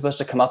aren't really supposed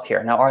to come up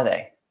here, now are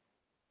they?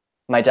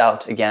 My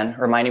doubt, again,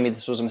 reminding me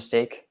this was a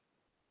mistake.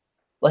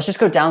 Let's just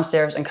go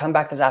downstairs and come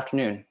back this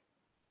afternoon.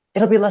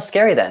 It'll be less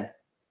scary then.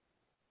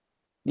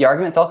 The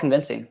argument felt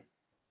convincing.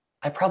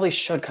 I probably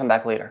should come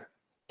back later.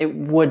 It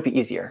would be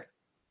easier.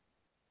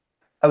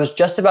 I was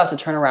just about to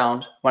turn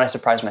around when I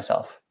surprised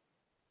myself.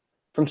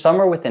 From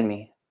somewhere within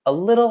me, a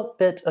little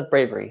bit of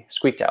bravery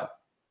squeaked out.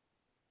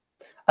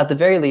 At the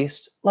very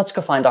least, let's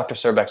go find Dr.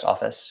 Surbeck's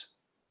office.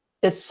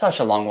 It's such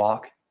a long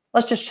walk.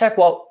 Let's just check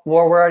while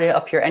we're already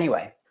up here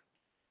anyway.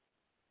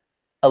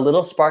 A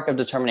little spark of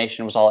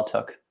determination was all it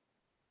took.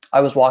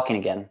 I was walking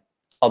again,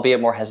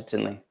 albeit more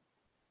hesitantly.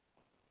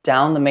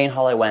 Down the main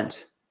hall I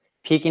went,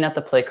 peeking at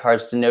the play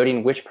cards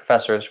denoting which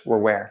professors were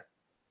where.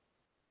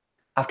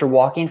 After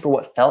walking for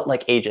what felt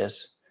like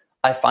ages,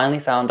 I finally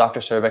found Dr.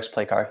 Surbeck's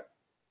play card.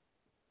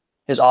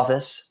 His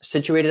office,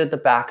 situated at the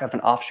back of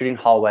an off-shooting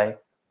hallway,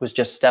 was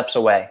just steps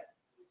away.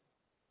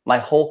 My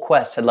whole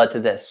quest had led to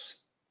this.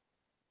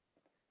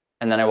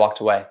 And then I walked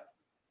away.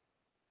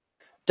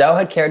 Dow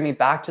had carried me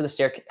back to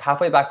the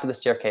halfway back to the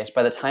staircase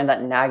by the time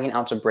that nagging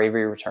ounce of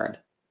bravery returned.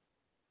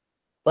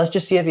 Let's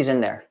just see if he's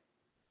in there.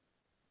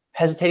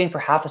 Hesitating for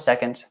half a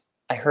second,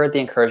 I heard the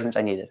encouragement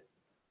I needed.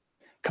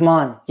 Come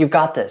on, you've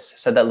got this,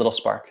 said that little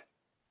spark.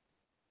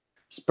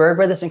 Spurred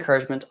by this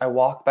encouragement, I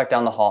walked back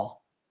down the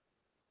hall.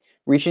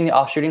 Reaching the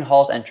off-shooting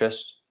hall's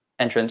entrance,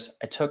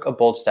 I took a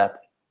bold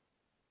step,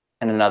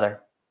 and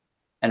another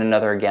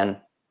again.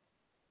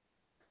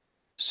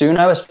 Soon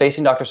I was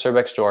facing Dr.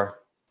 Surbeck's door,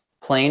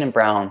 plain and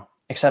brown,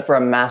 except for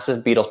a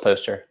massive Beatles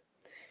poster,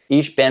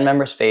 each band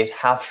member's face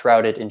half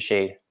shrouded in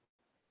shade.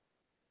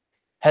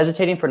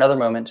 Hesitating for another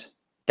moment,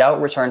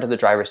 doubt returned to the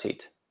driver's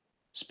seat,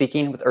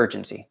 speaking with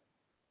urgency.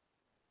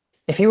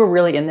 If he were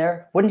really in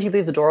there, wouldn't he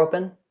leave the door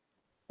open?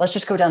 Let's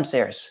just go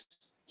downstairs.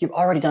 You've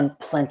already done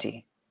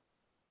plenty.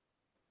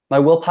 My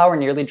willpower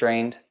nearly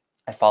drained,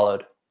 I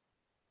followed.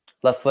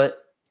 Left foot,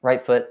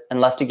 right foot, and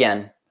left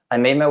again, I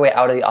made my way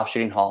out of the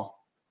off-shooting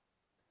hall.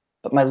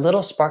 But my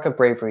little spark of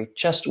bravery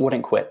just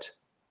wouldn't quit.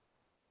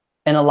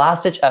 In a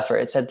last-ditch effort,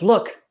 it said,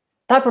 look,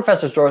 That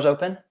professor's door is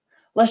open.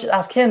 Let's just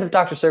ask him if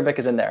Dr. Surbeck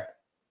is in there.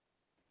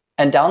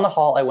 And down the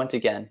hall I went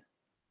again.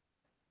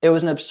 It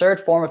was an absurd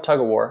form of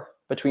tug-of-war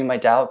between my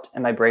doubt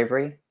and my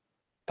bravery,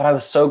 but I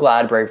was so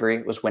glad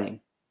bravery was winning.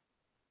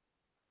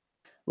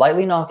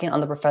 Lightly knocking on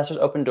the professor's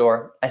open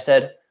door, I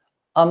said,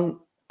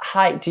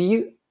 hi, do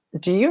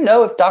you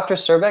know if Dr.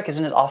 Surbeck is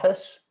in his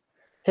office?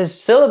 His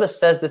syllabus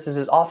says this is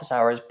his office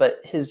hours,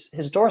 but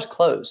his door is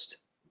closed.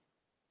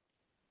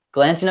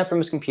 Glancing up from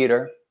his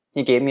computer,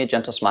 he gave me a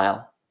gentle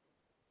smile.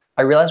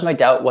 I realized my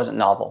doubt wasn't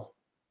novel.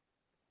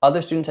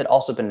 Other students had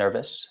also been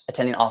nervous,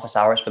 attending office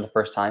hours for the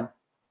first time.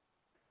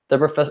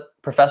 The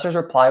professor's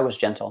reply was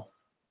gentle.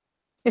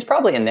 He's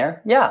probably in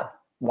there. Yeah.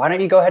 Why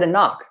don't you go ahead and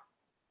knock?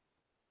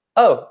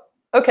 Oh,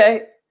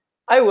 okay.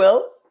 I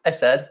will, I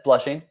said,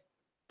 blushing.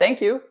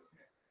 Thank you.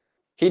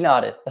 He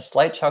nodded, a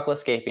slight chuckle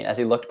escaping as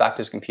he looked back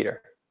to his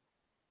computer.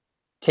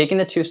 Taking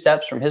the 2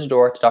 steps from his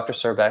door to Dr.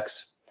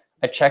 Surbeck's,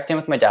 I checked in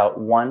with my doubt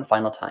one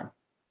final time.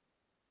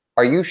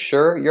 Are you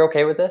sure you're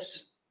okay with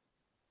this?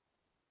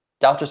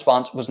 Doubt's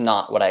response was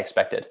not what I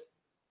expected.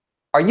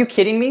 Are you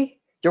kidding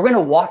me? You're going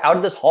to walk out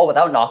of this hall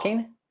without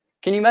knocking?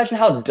 Can you imagine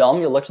how dumb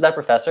you'll look to that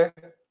professor?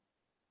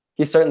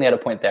 He certainly had a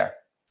point there.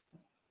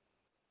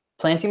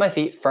 Planting my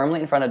feet firmly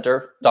in front of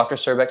Dr.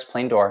 Surbeck's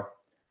plain door,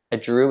 I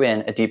drew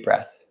in a deep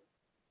breath.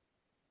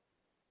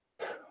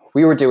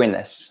 We were doing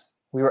this.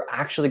 We were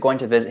actually going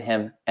to visit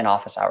him in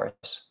office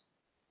hours.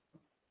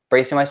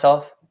 Bracing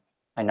myself,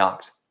 I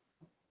knocked.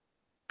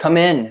 Come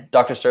in,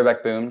 Dr.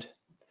 Surbeck boomed,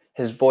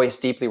 his voice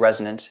deeply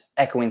resonant,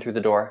 echoing through the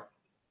door.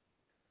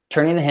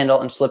 Turning the handle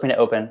and slipping it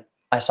open,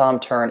 I saw him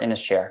turn in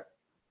his chair.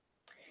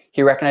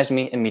 He recognized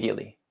me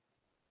immediately.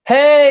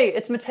 Hey,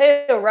 it's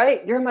Mateo,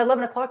 right? You're in my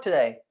 11 o'clock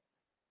today.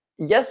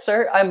 Yes,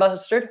 sir, I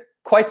mustered,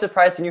 quite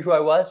surprised he knew who I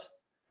was.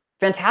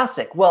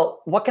 Fantastic.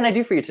 Well, what can I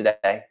do for you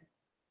today?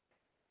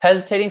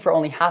 Hesitating for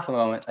only half a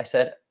moment, I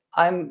said,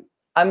 I'm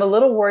a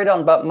little worried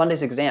about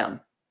Monday's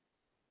exam.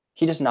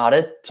 He just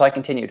nodded, so I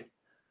continued.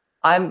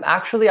 I'm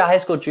actually a high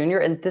school junior,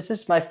 and this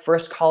is my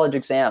first college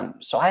exam,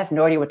 so I have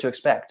no idea what to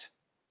expect.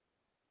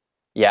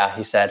 Yeah,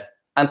 he said,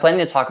 I'm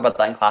planning to talk about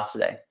that in class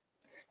today.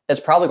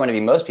 It's probably going to be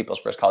most people's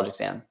first college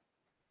exam.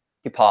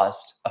 He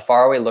paused, a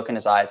faraway look in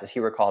his eyes as he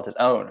recalled his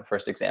own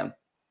first exam.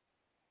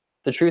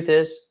 The truth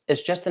is,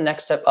 it's just the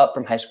next step up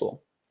from high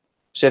school.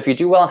 So if you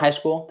do well in high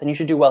school, then you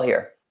should do well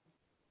here.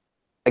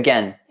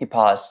 Again, he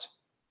paused.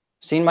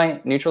 Seeing my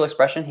neutral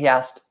expression, he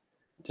asked,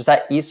 does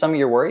that ease some of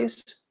your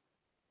worries?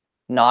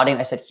 Nodding,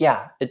 I said,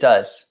 yeah, it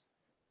does.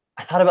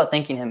 I thought about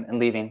thanking him and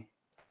leaving,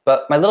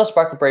 but my little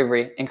spark of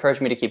bravery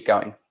encouraged me to keep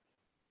going.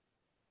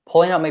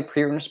 Pulling out my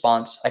pre-written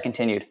response, I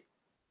continued.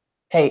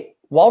 Hey,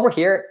 while we're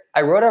here,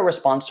 I wrote a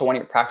response to one of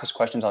your practice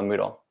questions on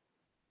Moodle.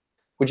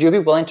 Would you be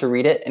willing to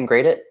read it and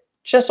grade it,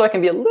 just so I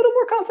can be a little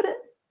more confident?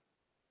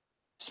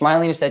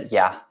 Smiling, he said,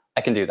 yeah,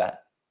 I can do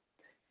that.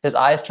 His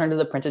eyes turned to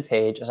the printed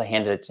page as I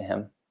handed it to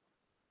him.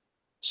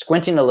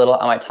 Squinting a little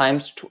at my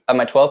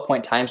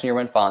 12-point Times New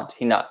Roman font,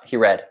 he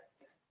read,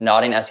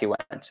 nodding as he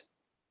went.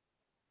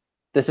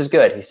 This is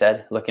good, he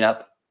said, looking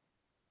up.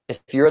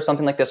 If you wrote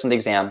something like this on the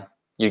exam,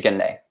 you'd get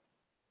an A.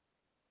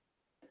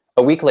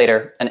 A week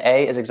later, an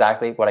A is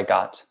exactly what I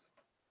got.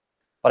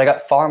 But I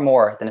got far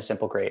more than a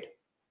simple grade.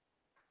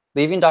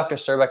 Leaving Dr.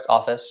 Surbeck's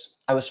office,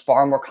 I was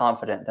far more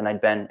confident than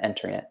I'd been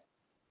entering it.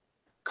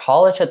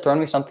 College had thrown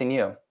me something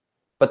new,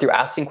 but through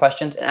asking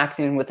questions and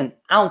acting with an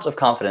ounce of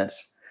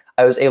confidence,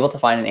 I was able to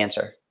find an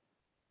answer.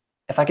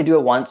 If I could do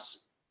it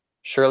once,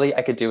 surely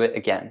I could do it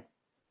again.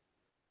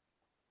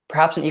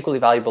 Perhaps an equally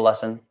valuable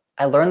lesson,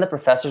 I learned that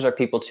professors are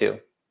people too.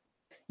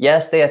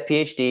 Yes, they have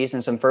PhDs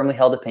and some firmly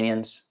held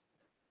opinions,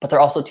 but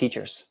they're also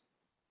teachers.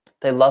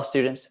 They love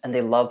students and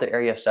they love their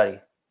area of study.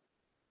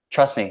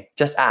 Trust me,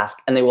 just ask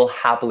and they will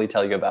happily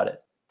tell you about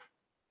it.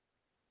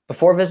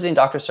 Before visiting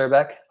Dr.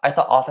 Surbeck, I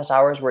thought office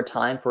hours were a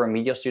time for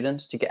remedial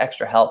students to get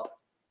extra help.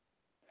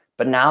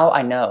 But now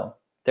I know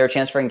they're a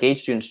chance for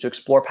engaged students to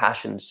explore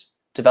passions,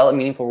 develop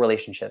meaningful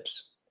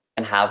relationships,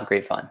 and have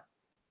great fun,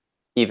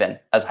 even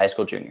as a high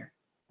school junior.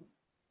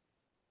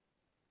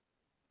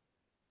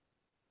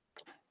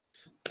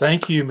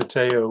 Thank you,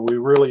 Mateo. We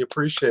really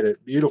appreciate it.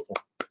 Beautiful.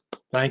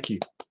 Thank you.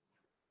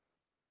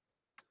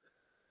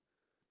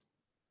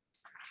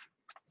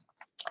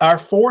 Our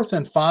fourth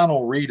and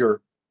final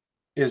reader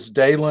is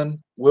Dalyn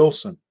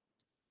Wilson.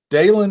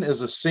 Dalyn is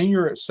a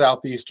senior at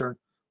Southeastern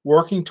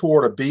working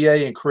toward a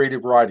BA in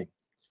creative writing.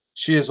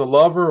 She is a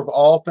lover of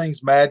all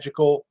things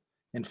magical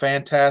and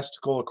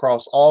fantastical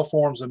across all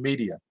forms of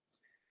media.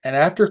 And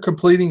after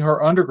completing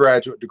her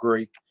undergraduate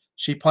degree,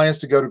 she plans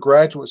to go to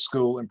graduate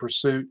school in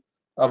pursuit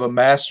of a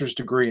master's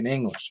degree in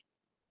English.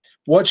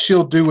 What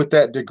she'll do with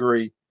that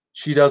degree,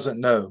 she doesn't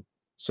know,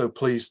 so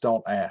please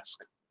don't ask.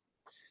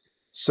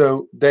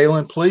 So,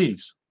 Dalyn,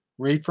 please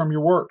read from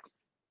your work.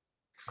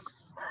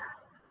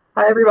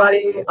 Hi,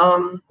 everybody.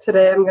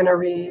 Today I'm going to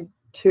read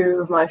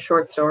two of my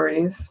short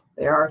stories.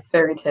 They are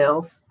fairy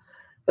tales.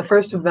 The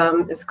first of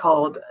them is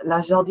called La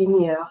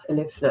Jardinière et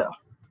les Fleurs.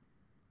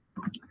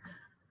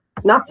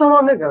 Not so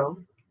long ago,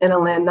 In a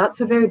land not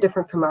so very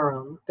different from our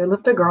own, there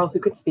lived a girl who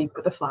could speak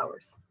with the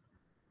flowers.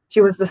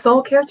 She was the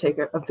sole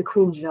caretaker of the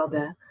Queen's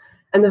Jardin,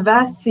 and the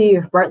vast sea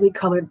of brightly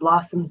colored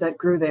blossoms that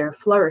grew there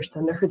flourished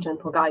under her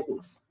gentle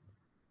guidance.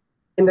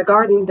 In the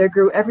garden, there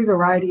grew every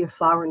variety of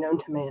flower known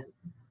to man: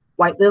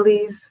 white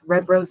lilies,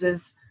 red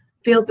roses,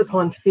 fields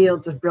upon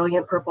fields of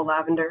brilliant purple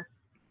lavender.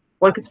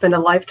 One could spend a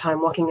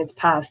lifetime walking its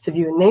paths to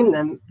view and name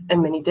them,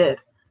 and many did.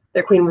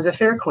 Their queen was a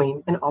fair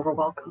queen, and all were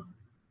welcome.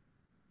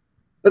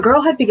 The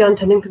girl had begun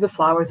tending to the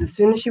flowers as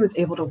soon as she was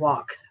able to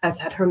walk, as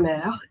had her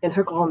mère and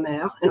her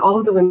grand-mère, and all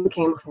of the women who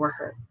came before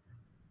her.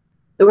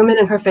 The women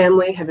in her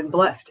family had been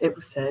blessed, it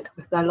was said,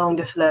 with la langue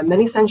de fleur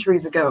many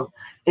centuries ago,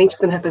 and each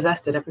of them had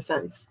possessed it ever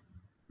since.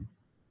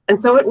 And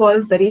so it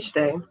was that each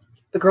day,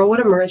 the girl would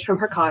emerge from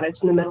her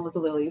cottage in the middle of the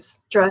lilies,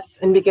 dress,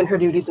 and begin her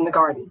duties in the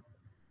garden.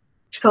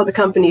 She saw the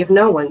company of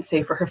no one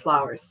save for her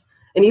flowers,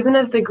 and even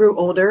as they grew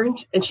older,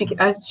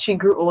 as she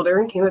grew older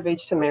and came of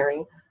age to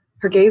marry,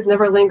 her gaze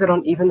never lingered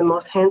on even the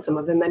most handsome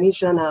of the many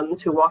jeunes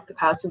hommes who walked the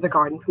paths of the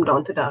garden from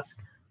dawn to dusk,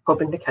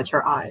 hoping to catch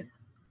her eye.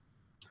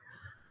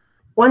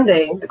 One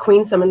day, the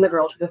queen summoned the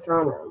girl to the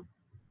throne room.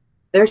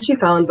 There she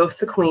found both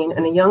the queen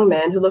and a young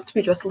man who looked to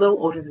be just a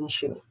little older than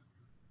she.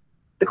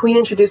 The queen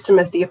introduced him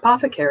as the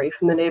apothecary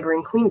from the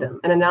neighboring queendom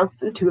and announced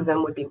that the two of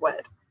them would be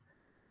wed.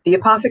 The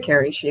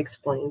apothecary, she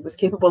explained, was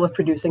capable of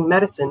producing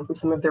medicine from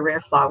some of the rare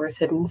flowers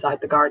hidden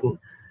inside the garden,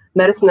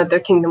 medicine that their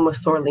kingdom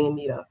was sorely in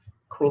need of,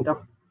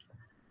 queendom.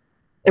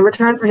 In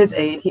return for his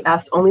aid, he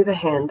asked only the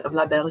hand of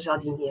la belle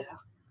jardinière.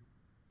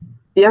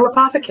 The young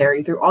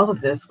apothecary, through all of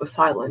this, was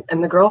silent,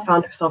 and the girl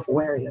found herself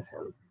wary of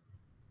him.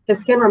 His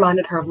skin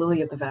reminded her of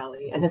Lily of the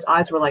Valley, and his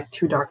eyes were like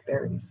two dark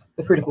berries,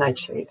 the fruit of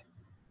nightshade.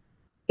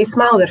 He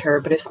smiled at her,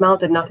 but his smile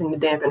did nothing to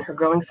dampen her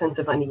growing sense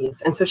of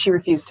unease, and so she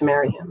refused to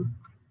marry him.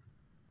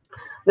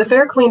 The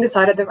fair queen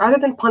decided that rather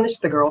than punish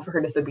the girl for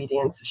her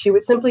disobedience, she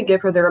would simply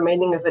give her the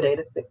remaining of the day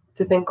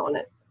to think on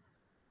it.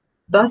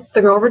 Thus,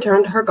 the girl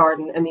returned to her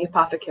garden and the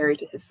apothecary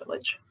to his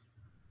village.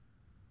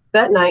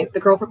 That night, the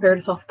girl prepared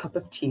herself a cup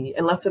of tea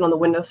and left it on the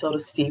windowsill to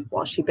steep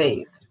while she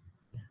bathed.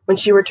 When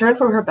she returned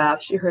from her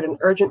bath, she heard an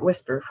urgent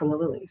whisper from the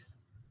lilies.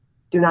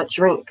 "Do not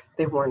drink,"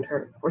 they warned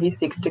her, "for he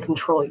seeks to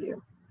control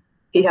you.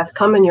 He hath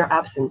come in your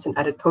absence and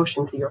added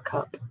potion to your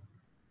cup."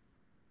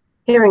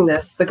 Hearing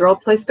this, the girl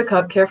placed the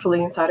cup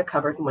carefully inside a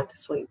cupboard and went to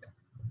sleep.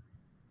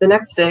 The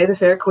next day, the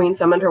fair queen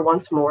summoned her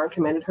once more and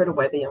commanded her to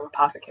wed the young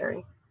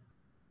apothecary.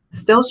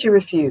 Still she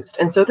refused,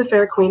 and so the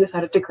fair queen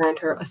decided to grant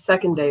her a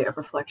second day of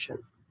reflection.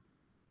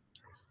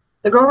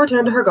 The girl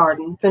returned to her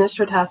garden, finished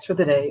her tasks for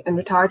the day, and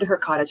retired to her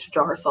cottage to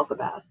draw herself a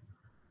bath.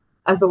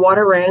 As the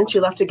water ran, she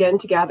left again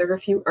to gather a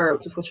few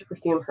herbs with which to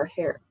perfume her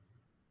hair.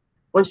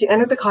 When she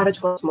entered the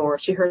cottage once more,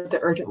 she heard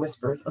the urgent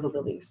whispers of the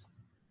lilies.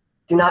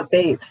 "Do not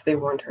bathe," they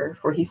warned her,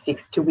 "for he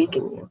seeks to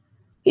weaken you.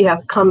 He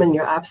hath come in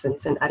your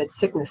absence and added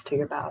sickness to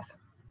your bath."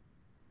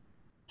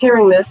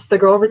 Hearing this, the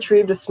girl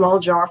retrieved a small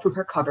jar from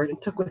her cupboard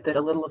and took with it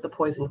a little of the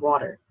poisoned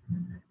water.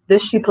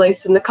 This she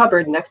placed in the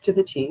cupboard next to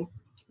the tea,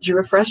 drew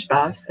a fresh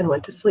bath, and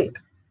went to sleep.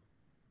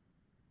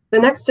 The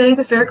next day,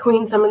 the fair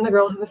queen summoned the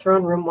girl to the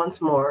throne room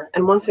once more,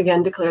 and once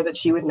again declared that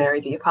she would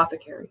marry the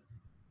apothecary.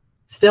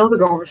 Still, the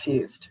girl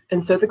refused,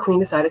 and so the queen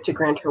decided to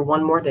grant her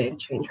one more day to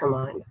change her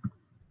mind.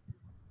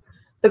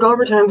 The girl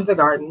returned to the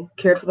garden,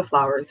 cared for the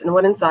flowers, and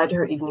went inside to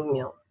her evening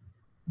meal.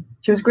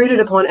 She was greeted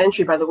upon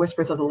entry by the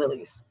whispers of the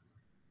lilies.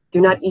 "Do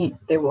not eat,"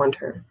 they warned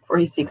her, "for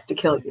he seeks to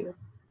kill you.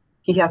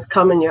 He hath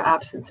come in your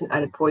absence and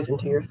added poison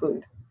to your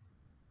food."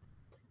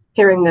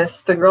 Hearing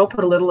this, the girl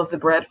put a little of the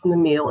bread from the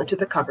meal into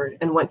the cupboard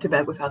and went to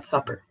bed without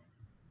supper.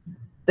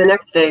 The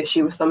next day,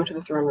 she was summoned to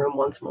the throne room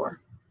once more.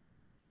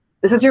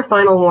 "This is your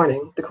final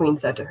warning," the queen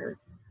said to her.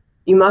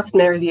 "You must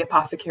marry the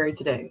apothecary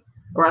today,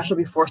 or I shall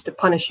be forced to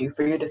punish you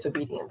for your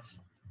disobedience."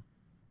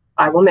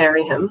 "I will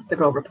marry him," the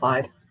girl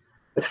replied,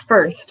 "but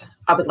first,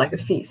 I would like a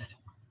feast."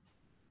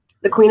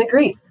 The queen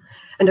agreed,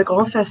 and a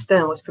grand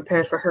festin was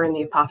prepared for her and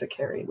the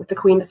apothecary, with the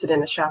queen to sit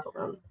in as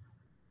chaperone.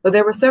 Though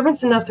there were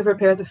servants enough to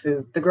prepare the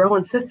food, the girl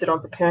insisted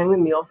on preparing the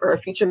meal for her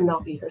future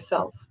Melfi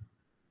herself.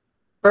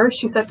 First,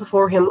 she set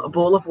before him a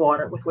bowl of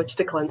water with which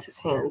to cleanse his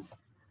hands.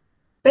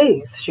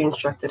 "Bathe," she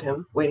instructed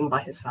him, waiting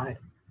by his side.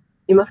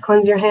 "You must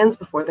cleanse your hands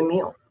before the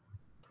meal."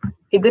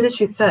 He did as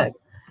she said,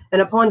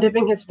 and upon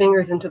dipping his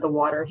fingers into the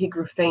water, he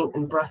grew faint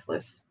and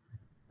breathless.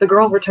 The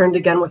girl returned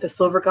again with a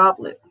silver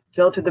goblet,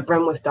 filled to the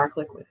brim with dark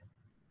liquid.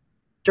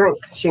 "Drink,"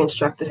 she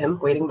instructed him,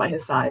 waiting by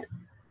his side.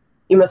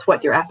 "You must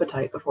whet your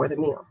appetite before the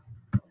meal."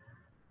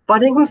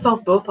 Finding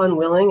himself both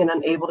unwilling and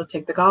unable to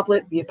take the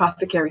goblet, the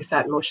apothecary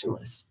sat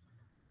motionless.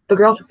 The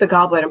girl took the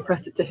goblet and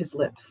pressed it to his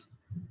lips.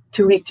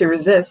 Too weak to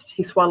resist,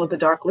 he swallowed the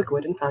dark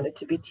liquid and found it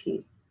to be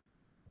tea.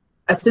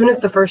 As soon as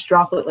the first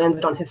droplet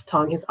landed on his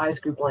tongue, his eyes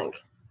grew blank.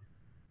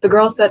 The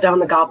girl set down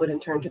the goblet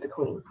and turned to the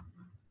queen.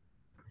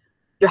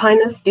 "Your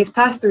Highness, these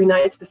past 3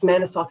 nights, this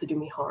man has sought to do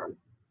me harm.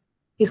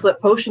 He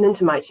slipped potion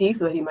into my tea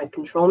so that he might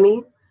control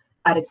me,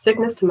 added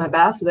sickness to my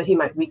bath so that he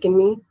might weaken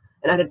me,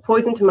 and added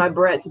poison to my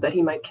bread so that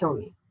he might kill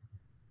me."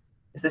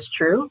 "Is this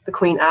true?" the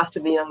queen asked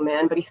of the young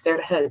man, but he stared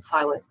ahead,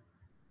 silent.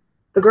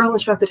 The girl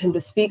instructed him to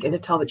speak and to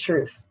tell the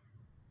truth.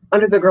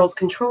 Under the girl's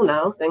control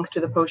now, thanks to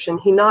the potion,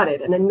 he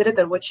nodded and admitted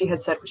that what she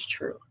had said was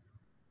true.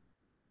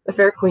 The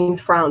fair queen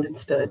frowned and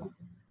stood.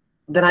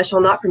 Then I shall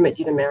not permit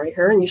you to marry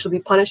her, and you shall be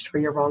punished for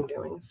your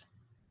wrongdoings.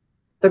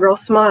 The girl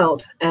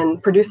smiled,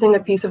 and producing a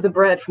piece of the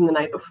bread from the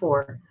night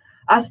before,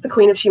 asked the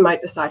queen if she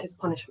might decide his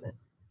punishment.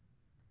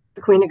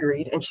 The queen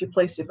agreed, and she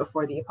placed it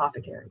before the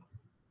apothecary.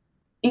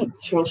 Eat,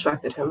 she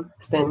instructed him,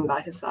 standing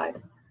by his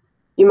side.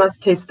 You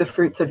must taste the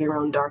fruits of your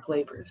own dark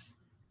labors.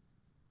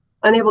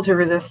 Unable to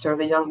resist her,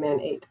 the young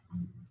man ate.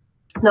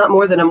 Not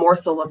more than a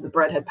morsel of the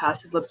bread had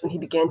passed his lips when he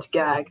began to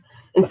gag,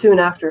 and soon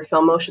after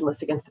fell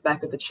motionless against the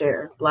back of the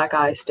chair, black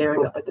eyes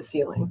staring up at the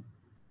ceiling.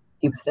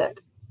 He was dead.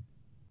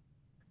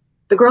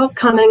 The girl's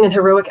cunning and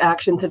heroic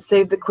actions had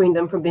saved the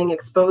queendom from being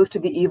exposed to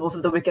the evils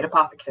of the wicked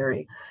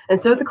apothecary, and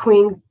so the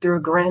queen threw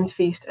a grand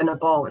feast and a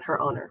ball in her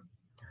honor.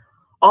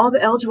 All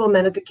the eligible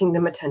men of the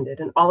kingdom attended,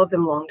 and all of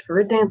them longed for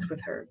a dance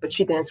with her, but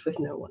she danced with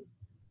no one.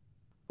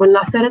 When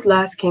la fête at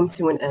last came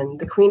to an end,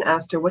 the queen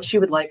asked her what she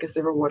would like as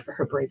the reward for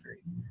her bravery.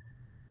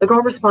 The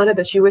girl responded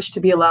that she wished to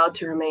be allowed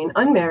to remain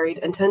unmarried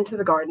and tend to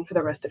the garden for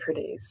the rest of her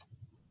days.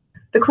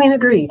 The queen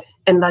agreed,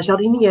 and La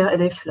Jardinière et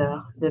les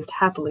Fleurs lived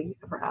happily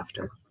ever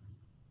after.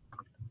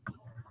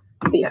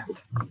 The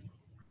end.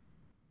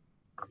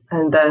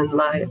 And then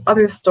my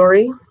other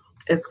story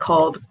is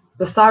called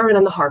The Siren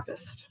and the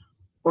Harpist,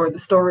 or The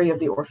Story of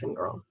the Orphan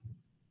Girl.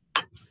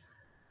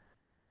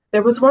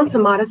 There was once a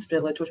modest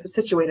village which was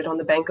situated on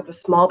the bank of a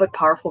small but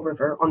powerful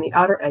river on the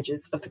outer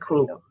edges of the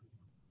queendom.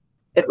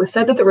 It was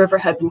said that the river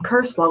had been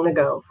cursed long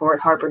ago, for it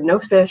harbored no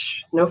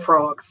fish, no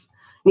frogs,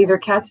 neither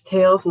cat's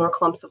tails nor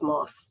clumps of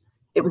moss.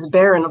 It was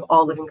barren of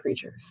all living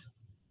creatures.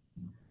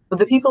 Though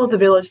the people of the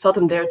village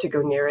seldom dared to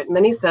go near it,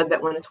 many said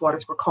that when its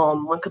waters were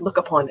calm, one could look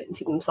upon it and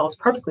see themselves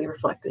perfectly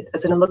reflected,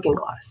 as in a looking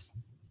glass.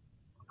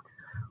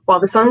 While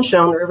the sun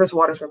shone, the river's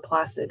waters were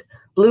placid,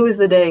 blue as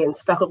the day and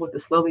speckled with the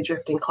slowly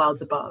drifting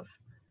clouds above.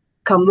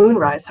 Come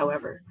moonrise,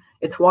 however,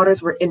 its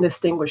waters were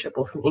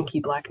indistinguishable from inky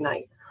black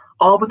night,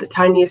 all but the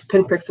tiniest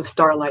pinpricks of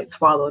starlight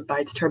swallowed by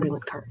its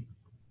turbulent current.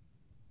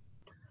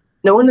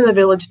 No one in the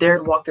village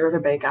dared walk the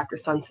riverbank after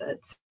sunset,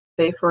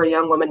 save for a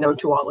young woman known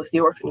to all as the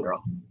orphan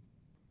girl.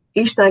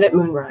 Each night at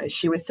moonrise,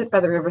 she would sit by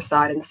the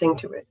riverside and sing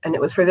to it, and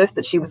it was for this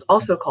that she was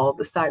also called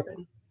the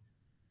Siren.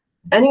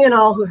 Any and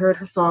all who heard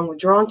her song were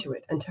drawn to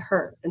it and to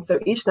her, and so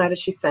each night as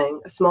she sang,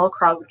 a small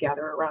crowd would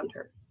gather around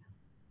her.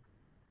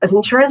 As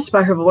entranced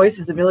by her voice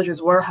as the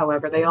villagers were,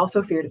 however, they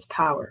also feared its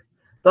power.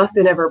 Thus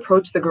they never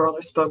approached the girl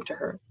or spoke to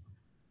her.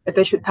 If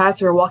they should pass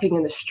her walking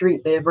in the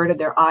street, they averted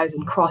their eyes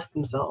and crossed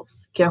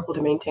themselves, careful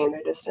to maintain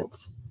their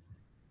distance.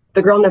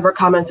 The girl never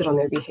commented on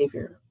their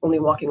behavior, only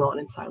walking on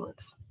in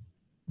silence.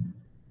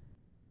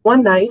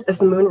 One night, as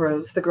the moon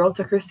rose, the girl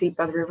took her seat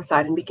by the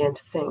riverside and began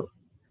to sing.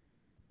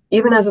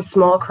 Even as a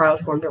small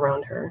crowd formed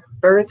around her,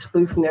 birds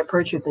flew from their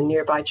perches in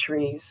nearby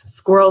trees,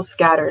 squirrels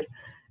scattered,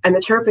 and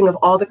the chirping of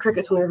all the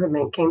crickets on the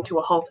riverbank came to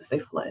a halt as they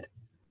fled.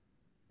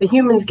 The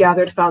humans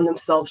gathered found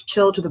themselves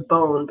chilled to the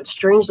bone, but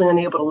strangely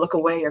unable to look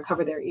away or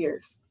cover their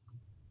ears.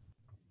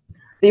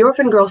 The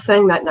orphan girl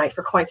sang that night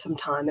for quite some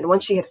time, and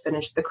when she had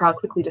finished, the crowd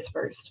quickly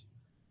dispersed.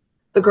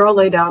 The girl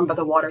lay down by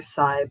the water's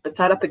side, but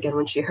sat up again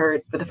when she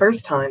heard, for the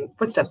first time,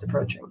 footsteps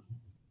approaching.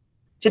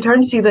 She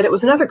turned to see that it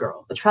was another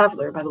girl, a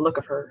traveler by the look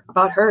of her,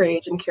 about her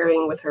age and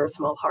carrying with her a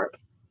small harp.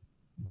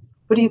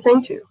 "Who do you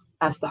sing to?"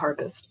 asked the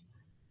harpist.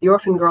 The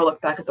orphan girl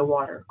looked back at the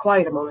water,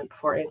 quiet a moment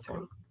before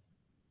answering.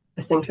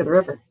 "I sing to the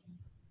river."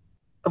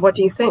 "Of what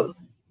do you sing?"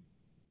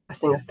 "I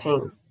sing of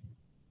pain."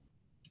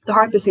 The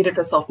harpist seated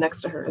herself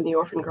next to her, and the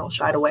orphan girl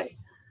shied away.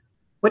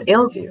 "What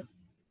ails you?"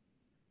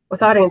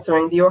 Without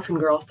answering, the orphan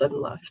girl stood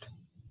and left.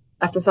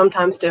 After some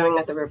time staring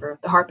at the river,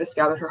 the harpist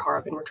gathered her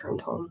harp and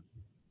returned home.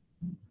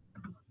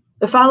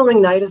 The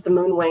following night, as the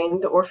moon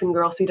waned, the orphan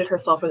girl seated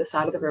herself at the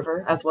side of the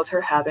river, as was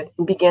her habit,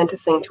 and began to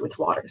sing to its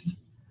waters.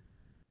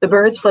 The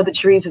birds fled the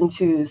trees in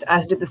twos,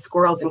 as did the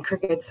squirrels and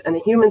crickets, and the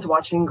humans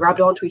watching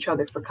grabbed onto each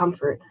other for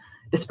comfort,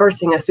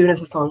 dispersing as soon as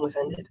the song was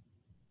ended.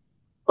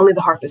 Only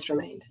the harpist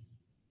remained.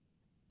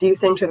 "Do you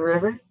sing to the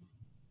river?"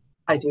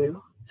 "I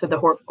do," said the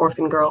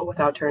orphan girl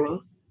without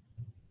turning.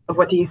 "Of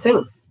what do you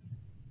sing?"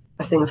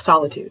 "I sing of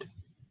solitude."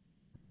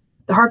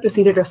 The harpist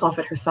seated herself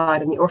at her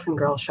side, and the orphan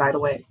girl shied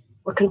away.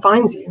 "What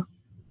confines you?"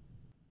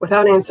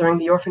 Without answering,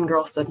 the orphan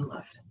girl stood and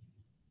left.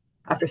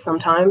 After some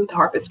time, the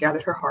harpist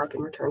gathered her harp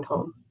and returned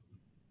home.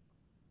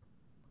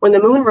 When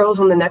the moon rose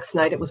on the next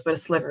night, it was but a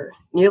sliver,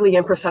 nearly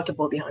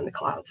imperceptible behind the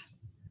clouds.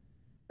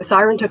 The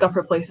siren took up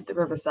her place at the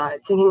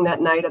riverside, singing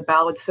that night a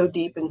ballad so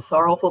deep and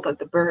sorrowful that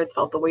the birds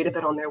felt the weight of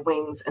it on their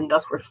wings and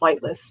thus were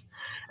flightless,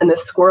 and the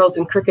squirrels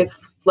and crickets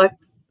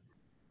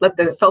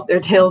felt their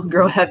tails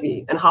grow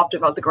heavy and hopped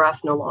about the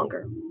grass no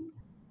longer.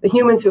 The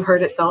humans who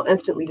heard it fell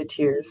instantly to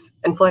tears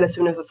and fled as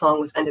soon as the song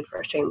was ended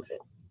for shame of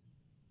it.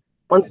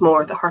 Once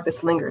more, the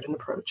harpist lingered and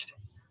approached.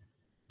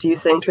 "Do you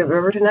sing to the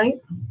river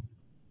tonight?"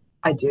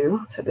 "I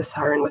do," said the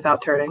siren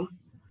without turning.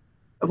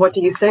 "Of what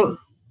do you sing?"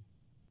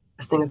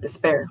 "I sing of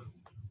despair."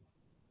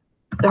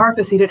 The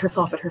harpist seated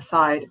herself at her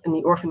side, and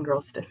the orphan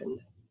girl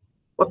stiffened.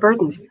 What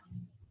burdens you?"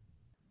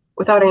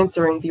 Without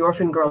answering, the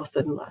orphan girl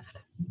stood and left.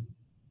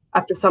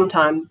 After some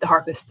time, the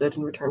harpist stood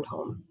and returned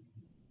home.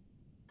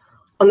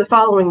 On the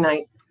following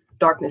night,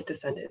 darkness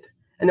descended,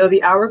 and though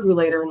the hour grew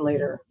later and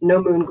later,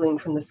 no moon gleamed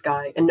from the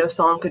sky, and no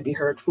song could be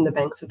heard from the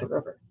banks of the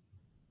river.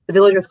 The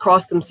villagers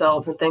crossed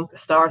themselves and thanked the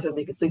stars that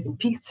they could sleep in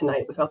peace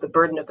tonight without the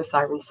burden of the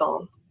siren's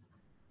song.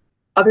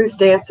 Others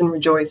danced and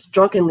rejoiced,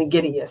 drunkenly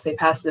giddy as they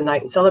passed the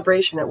night in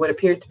celebration at what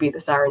appeared to be the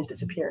siren's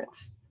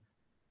disappearance.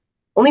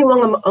 Only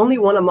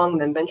one among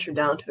them ventured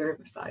down to the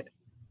riverside,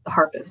 the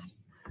harpist,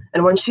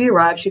 and when she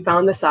arrived, she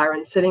found the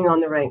siren sitting on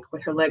the bank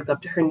with her legs up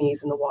to her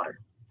knees in the water.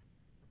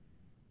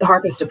 The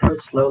harpist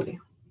approached slowly.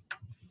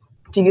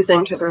 "Do you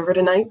sing to the river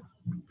tonight?"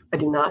 "I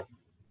do not."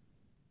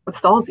 "What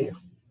stalls you?"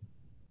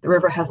 "The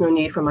river has no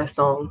need for my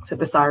song," said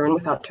the siren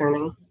without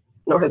turning,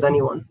 "nor has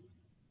anyone."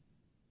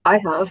 "I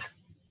have,"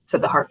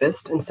 said the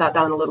harpist, and sat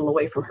down a little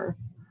away from her.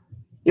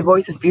 "Your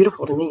voice is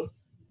beautiful to me."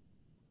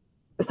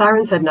 The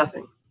siren said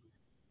nothing.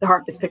 The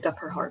harpist picked up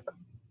her harp.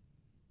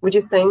 "Would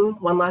you sing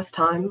one last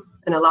time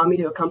and allow me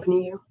to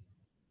accompany you?"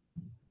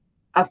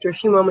 After a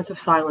few moments of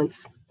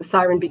silence, the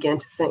siren began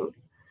to sing,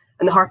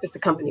 and the harpist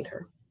accompanied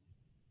her.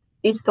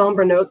 Each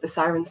somber note the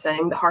siren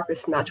sang, the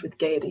harpist matched with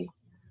gaiety.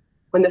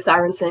 When the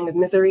siren sang of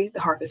misery,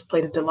 the harpist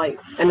played of delight,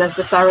 and as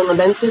the siren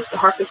lamented, the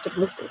harpist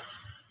uplifted.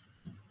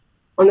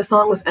 When the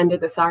song was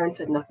ended, the siren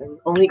said nothing,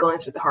 only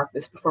glanced at the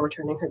harpist before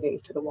returning her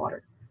gaze to the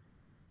water.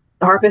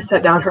 The harpist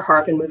set down her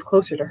harp and moved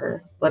closer to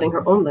her, letting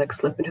her own legs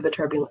slip into the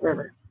turbulent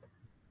river.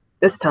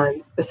 This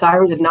time, the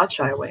siren did not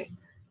shy away,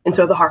 and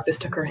so the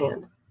harpist took her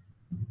hand.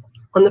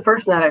 "On the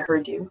first night I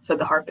heard you," said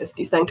the harpist,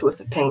 "you sang to us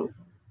of pain.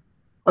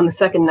 On the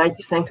second night,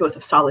 you sang to us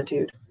of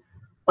solitude.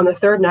 On the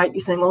third night, you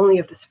sang only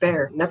of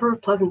despair, never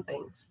of pleasant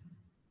things."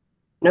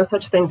 "No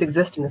such things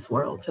exist in this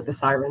world," said the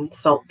siren,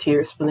 salt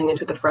tears spilling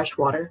into the fresh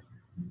water.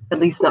 "At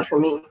least not for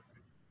me."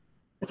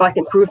 "If I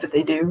can prove that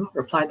they do,"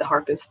 replied the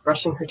harpist,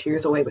 brushing her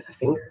tears away with a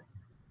finger.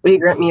 "Will you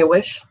grant me a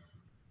wish?"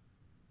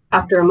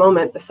 After a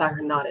moment, the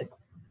siren nodded.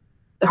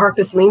 The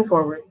harpist leaned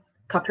forward,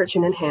 cupped her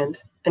chin in hand,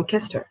 and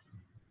kissed her.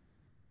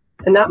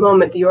 In that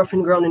moment, the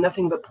orphan girl knew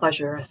nothing but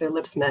pleasure as their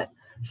lips met,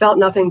 felt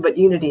nothing but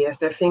unity as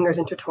their fingers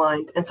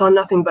intertwined, and saw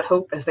nothing but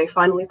hope as they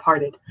finally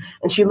parted,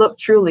 and she looked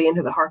truly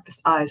into the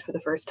harpist's eyes for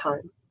the first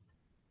time.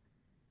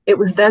 It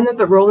was then that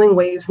the rolling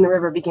waves in the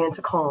river began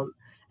to calm,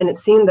 and it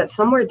seemed that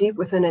somewhere deep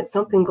within it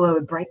something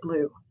glowed bright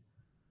blue.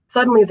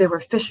 Suddenly there were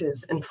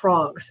fishes and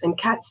frogs and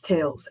cats'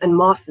 tails and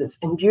mosses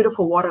and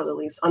beautiful water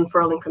lilies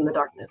unfurling from the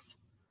darkness.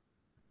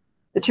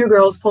 The two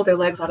girls pulled their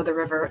legs out of the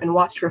river and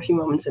watched for a few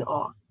moments in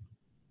awe.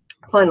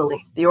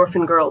 Finally, the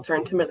orphan girl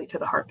turned timidly to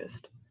the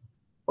harpist.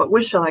 "What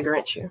wish shall I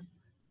grant you?"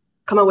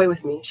 "Come away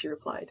with me," she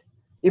replied.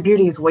 "Your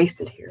beauty is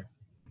wasted here."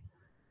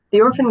 The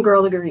orphan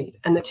girl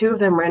agreed, and the two of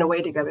them ran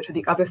away together to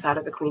the other side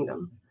of the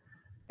queendom.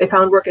 They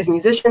found work as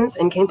musicians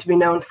and came to be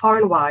known far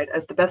and wide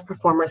as the best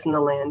performers in the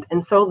land,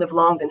 and so lived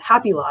long and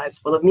happy lives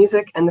full of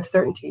music and the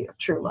certainty of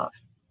true love.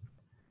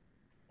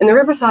 In the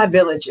riverside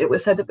village, it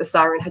was said that the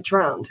siren had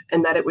drowned,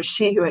 and that it was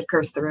she who had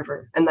cursed the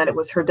river, and that it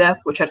was her death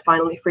which had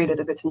finally freed it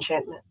of its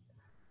enchantment.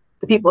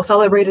 The people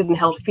celebrated and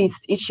held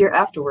feasts each year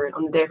afterward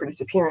on the day of her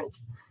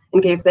disappearance,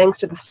 and gave thanks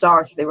to the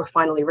stars as they were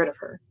finally rid of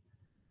her.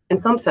 In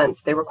some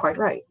sense, they were quite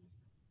right.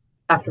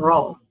 After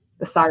all,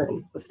 the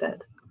siren was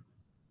dead.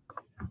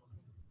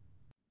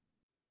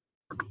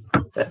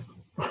 That's it.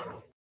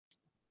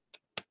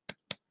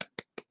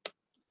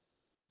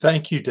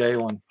 Thank you,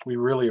 Dalyn. We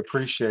really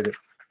appreciate it.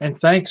 And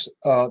thanks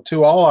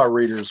to all our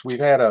readers. We've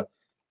had a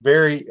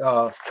very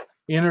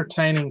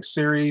entertaining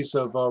series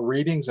of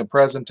readings and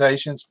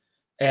presentations.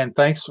 And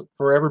thanks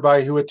for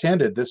everybody who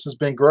attended. This has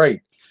been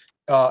great.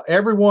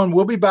 Everyone,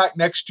 we'll be back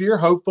next year.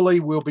 Hopefully,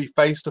 we'll be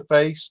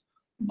face-to-face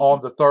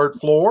on the third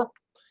floor.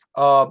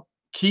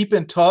 Keep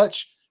in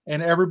touch,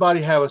 and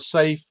everybody have a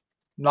safe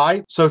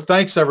night. So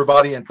thanks,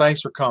 everybody, and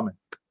thanks for coming.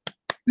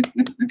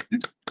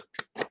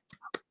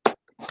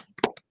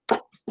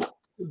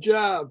 Good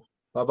job.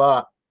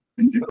 Bye-bye.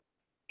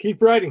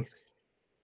 Keep writing.